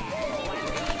won yet?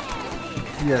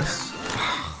 Yes.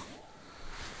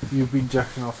 You've been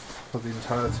jacking off for the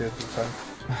entirety of the time.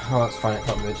 Oh, that's fine, it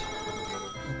felt good.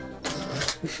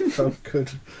 Felt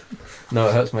good. No,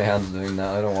 it hurts my hands doing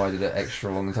that. I don't know why I did it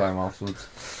extra long time afterwards.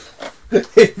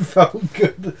 It felt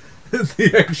good.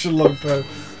 The extra long time.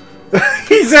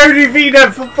 He's only been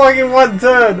there for fucking 1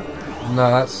 turn! No,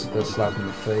 that's a slap in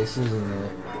the face, isn't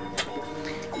it?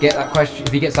 Get that question.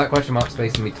 If he gets that question mark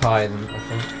space and we tie, then I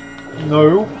think.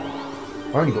 No.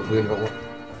 We only got one.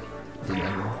 Didn't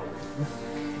end.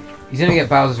 He's gonna get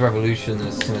Bowser's Revolution and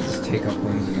it's gonna just take up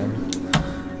wins again.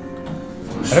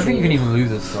 I don't think you can even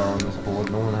lose a star on this board.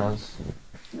 No one has.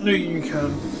 No, you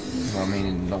can. No, I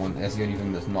mean, no one. That's the only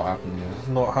thing that's not happened yet. It's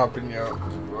not happened yet. It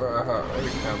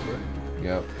can be.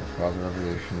 Yep, that's Bowser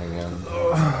Revolution again.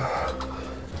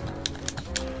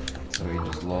 So he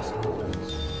just lost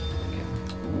points.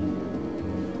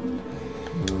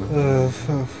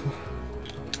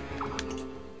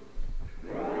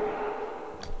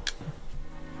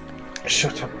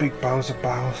 Shut up, big Bowser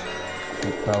Bowser.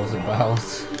 Big Bowser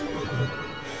Bows.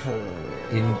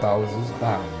 In Bowser's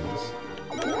Bounds.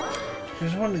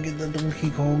 Just want to get the Donkey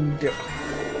Kong dick.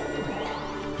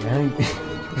 Yeah,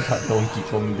 that Donkey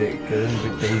Kong dick. I didn't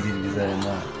think Daisy would be saying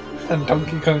that. And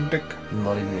Donkey Kong dick. I'm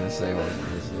not even gonna say what I was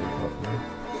gonna say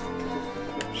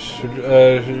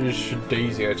properly. Should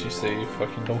Daisy actually say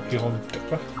fucking Donkey Kong dick?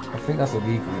 I think that's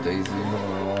illegal, Daisy, I'm not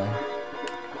gonna lie.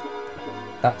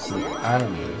 That's an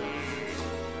animal.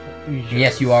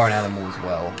 Yes, you are an animal as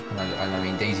well. And I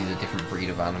mean, Daisy's a different breed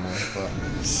of animal, but...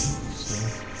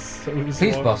 So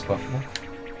Please bust Buffalo.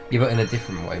 Yeah, but in a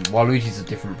different way. Waluigi's a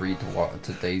different breed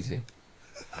to Daisy.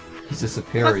 He's a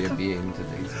superior being to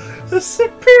Daisy. A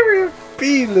superior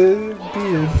being?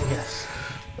 Yes.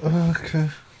 Okay.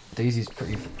 Daisy's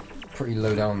pretty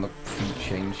low down the food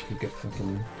chain. She could get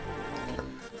fucking...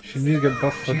 She needs to get She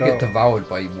buffered could get out. devoured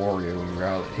by Wario in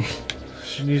reality.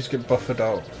 She needs to get buffered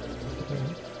out.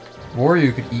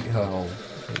 Wario could eat her whole.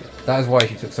 That is why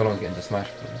she took so long to get into Smash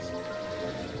Bros.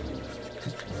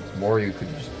 Wario could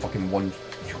just fucking one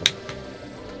shot.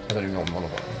 I don't even know what I'm on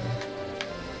about.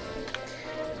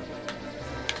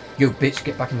 Yo, bitch,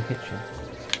 get back in the kitchen.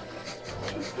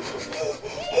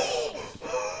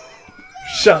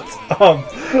 Shut up!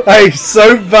 Hey,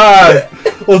 so bad!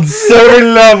 On so many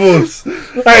levels!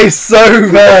 Hey,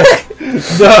 so bad!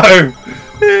 No!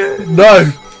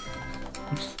 No!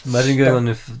 Imagine going on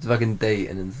a fucking date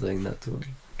and then saying that to him.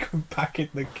 Go back in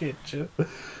the kitchen.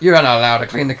 You're not allowed to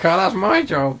clean the car, that's my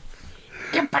job.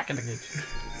 Get back in the kitchen.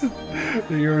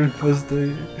 You're in first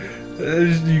date.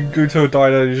 You go to a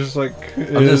diner and you're just like,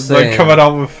 I'm just saying. coming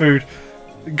out with food.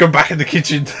 Go back in the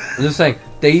kitchen. I'm just saying,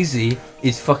 Daisy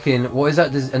is fucking... What is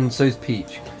that? And so's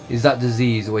Peach. Is that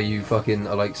disease where you fucking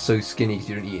are like so skinny because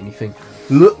you don't eat anything?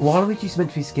 Look, Waluigi's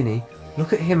meant to be skinny.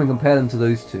 Look at him and compare them to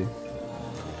those two.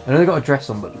 I know they got a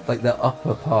dress on, but like their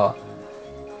upper part.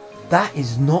 That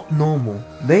is not normal.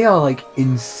 They are like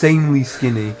insanely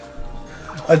skinny.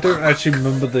 I don't actually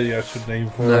remember the actual name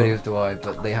for No, it. neither do I,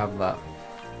 but they have that.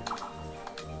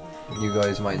 You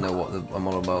guys might know what I'm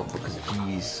on about because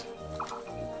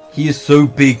he is so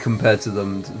big compared to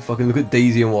them. Fucking look at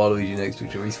Daisy and Waluigi next to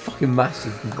each other. He's fucking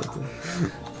massive compared to them.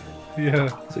 Yeah.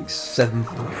 It's like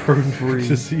 7'3".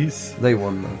 Disease. They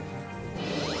won though.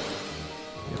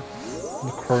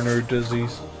 The chrono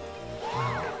disease.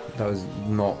 That was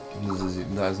not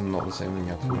that is not the same thing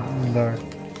at all. No.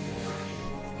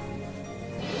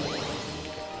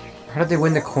 How did they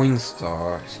win the coin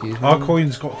star? Excuse me. Our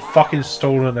coins got fucking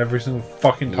stolen every single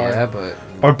fucking time. Yeah, but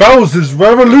By Bowser's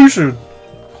Revolution!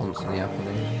 constantly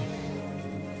happening.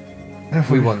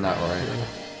 We won that, right?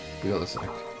 We got the sack.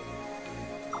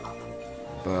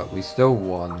 But we still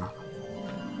won.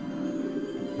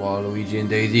 Waluigi and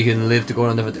Daisy can live to go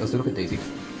on another day. Oh, so look at Daisy.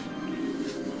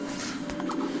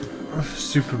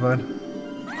 Superman.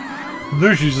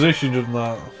 No, she's literally done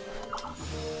that.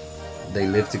 They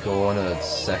live to go on a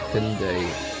second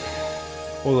date.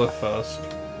 Or the first.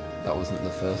 That wasn't the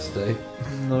first date.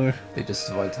 No. They just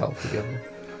survived hell together.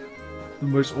 The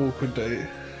most awkward date.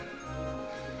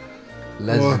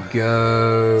 Let's Whoa.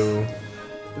 go.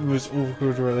 The most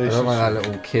awkward I relationship. don't like that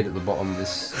little kid at the bottom of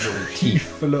his little You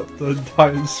teeth. fill up the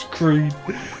entire screen.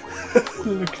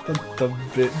 Look at that dumb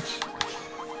bitch.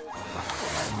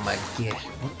 Oh my god.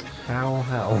 What the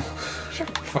how?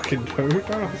 Fucking toad.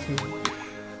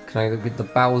 Can I get the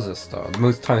Bowser star? The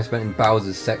most time spent in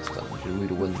Bowser's sex dungeon,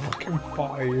 we'd win that. Fucking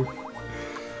 5.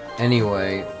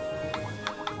 Anyway.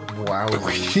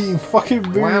 Wowzers. She fucking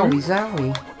moved. Wowie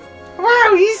zowie.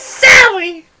 Wowie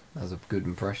zowie! That's a good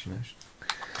impression, actually.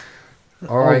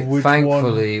 Alright, which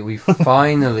thankfully, we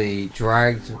finally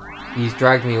he's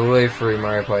dragged me all the way through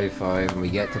Mario Party 5, and we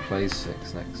get to play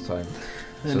 6 next time.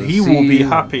 And he will see be you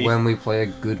happy. when we play a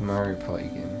good Mario Party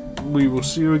game. We will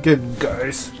see you again,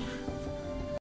 guys.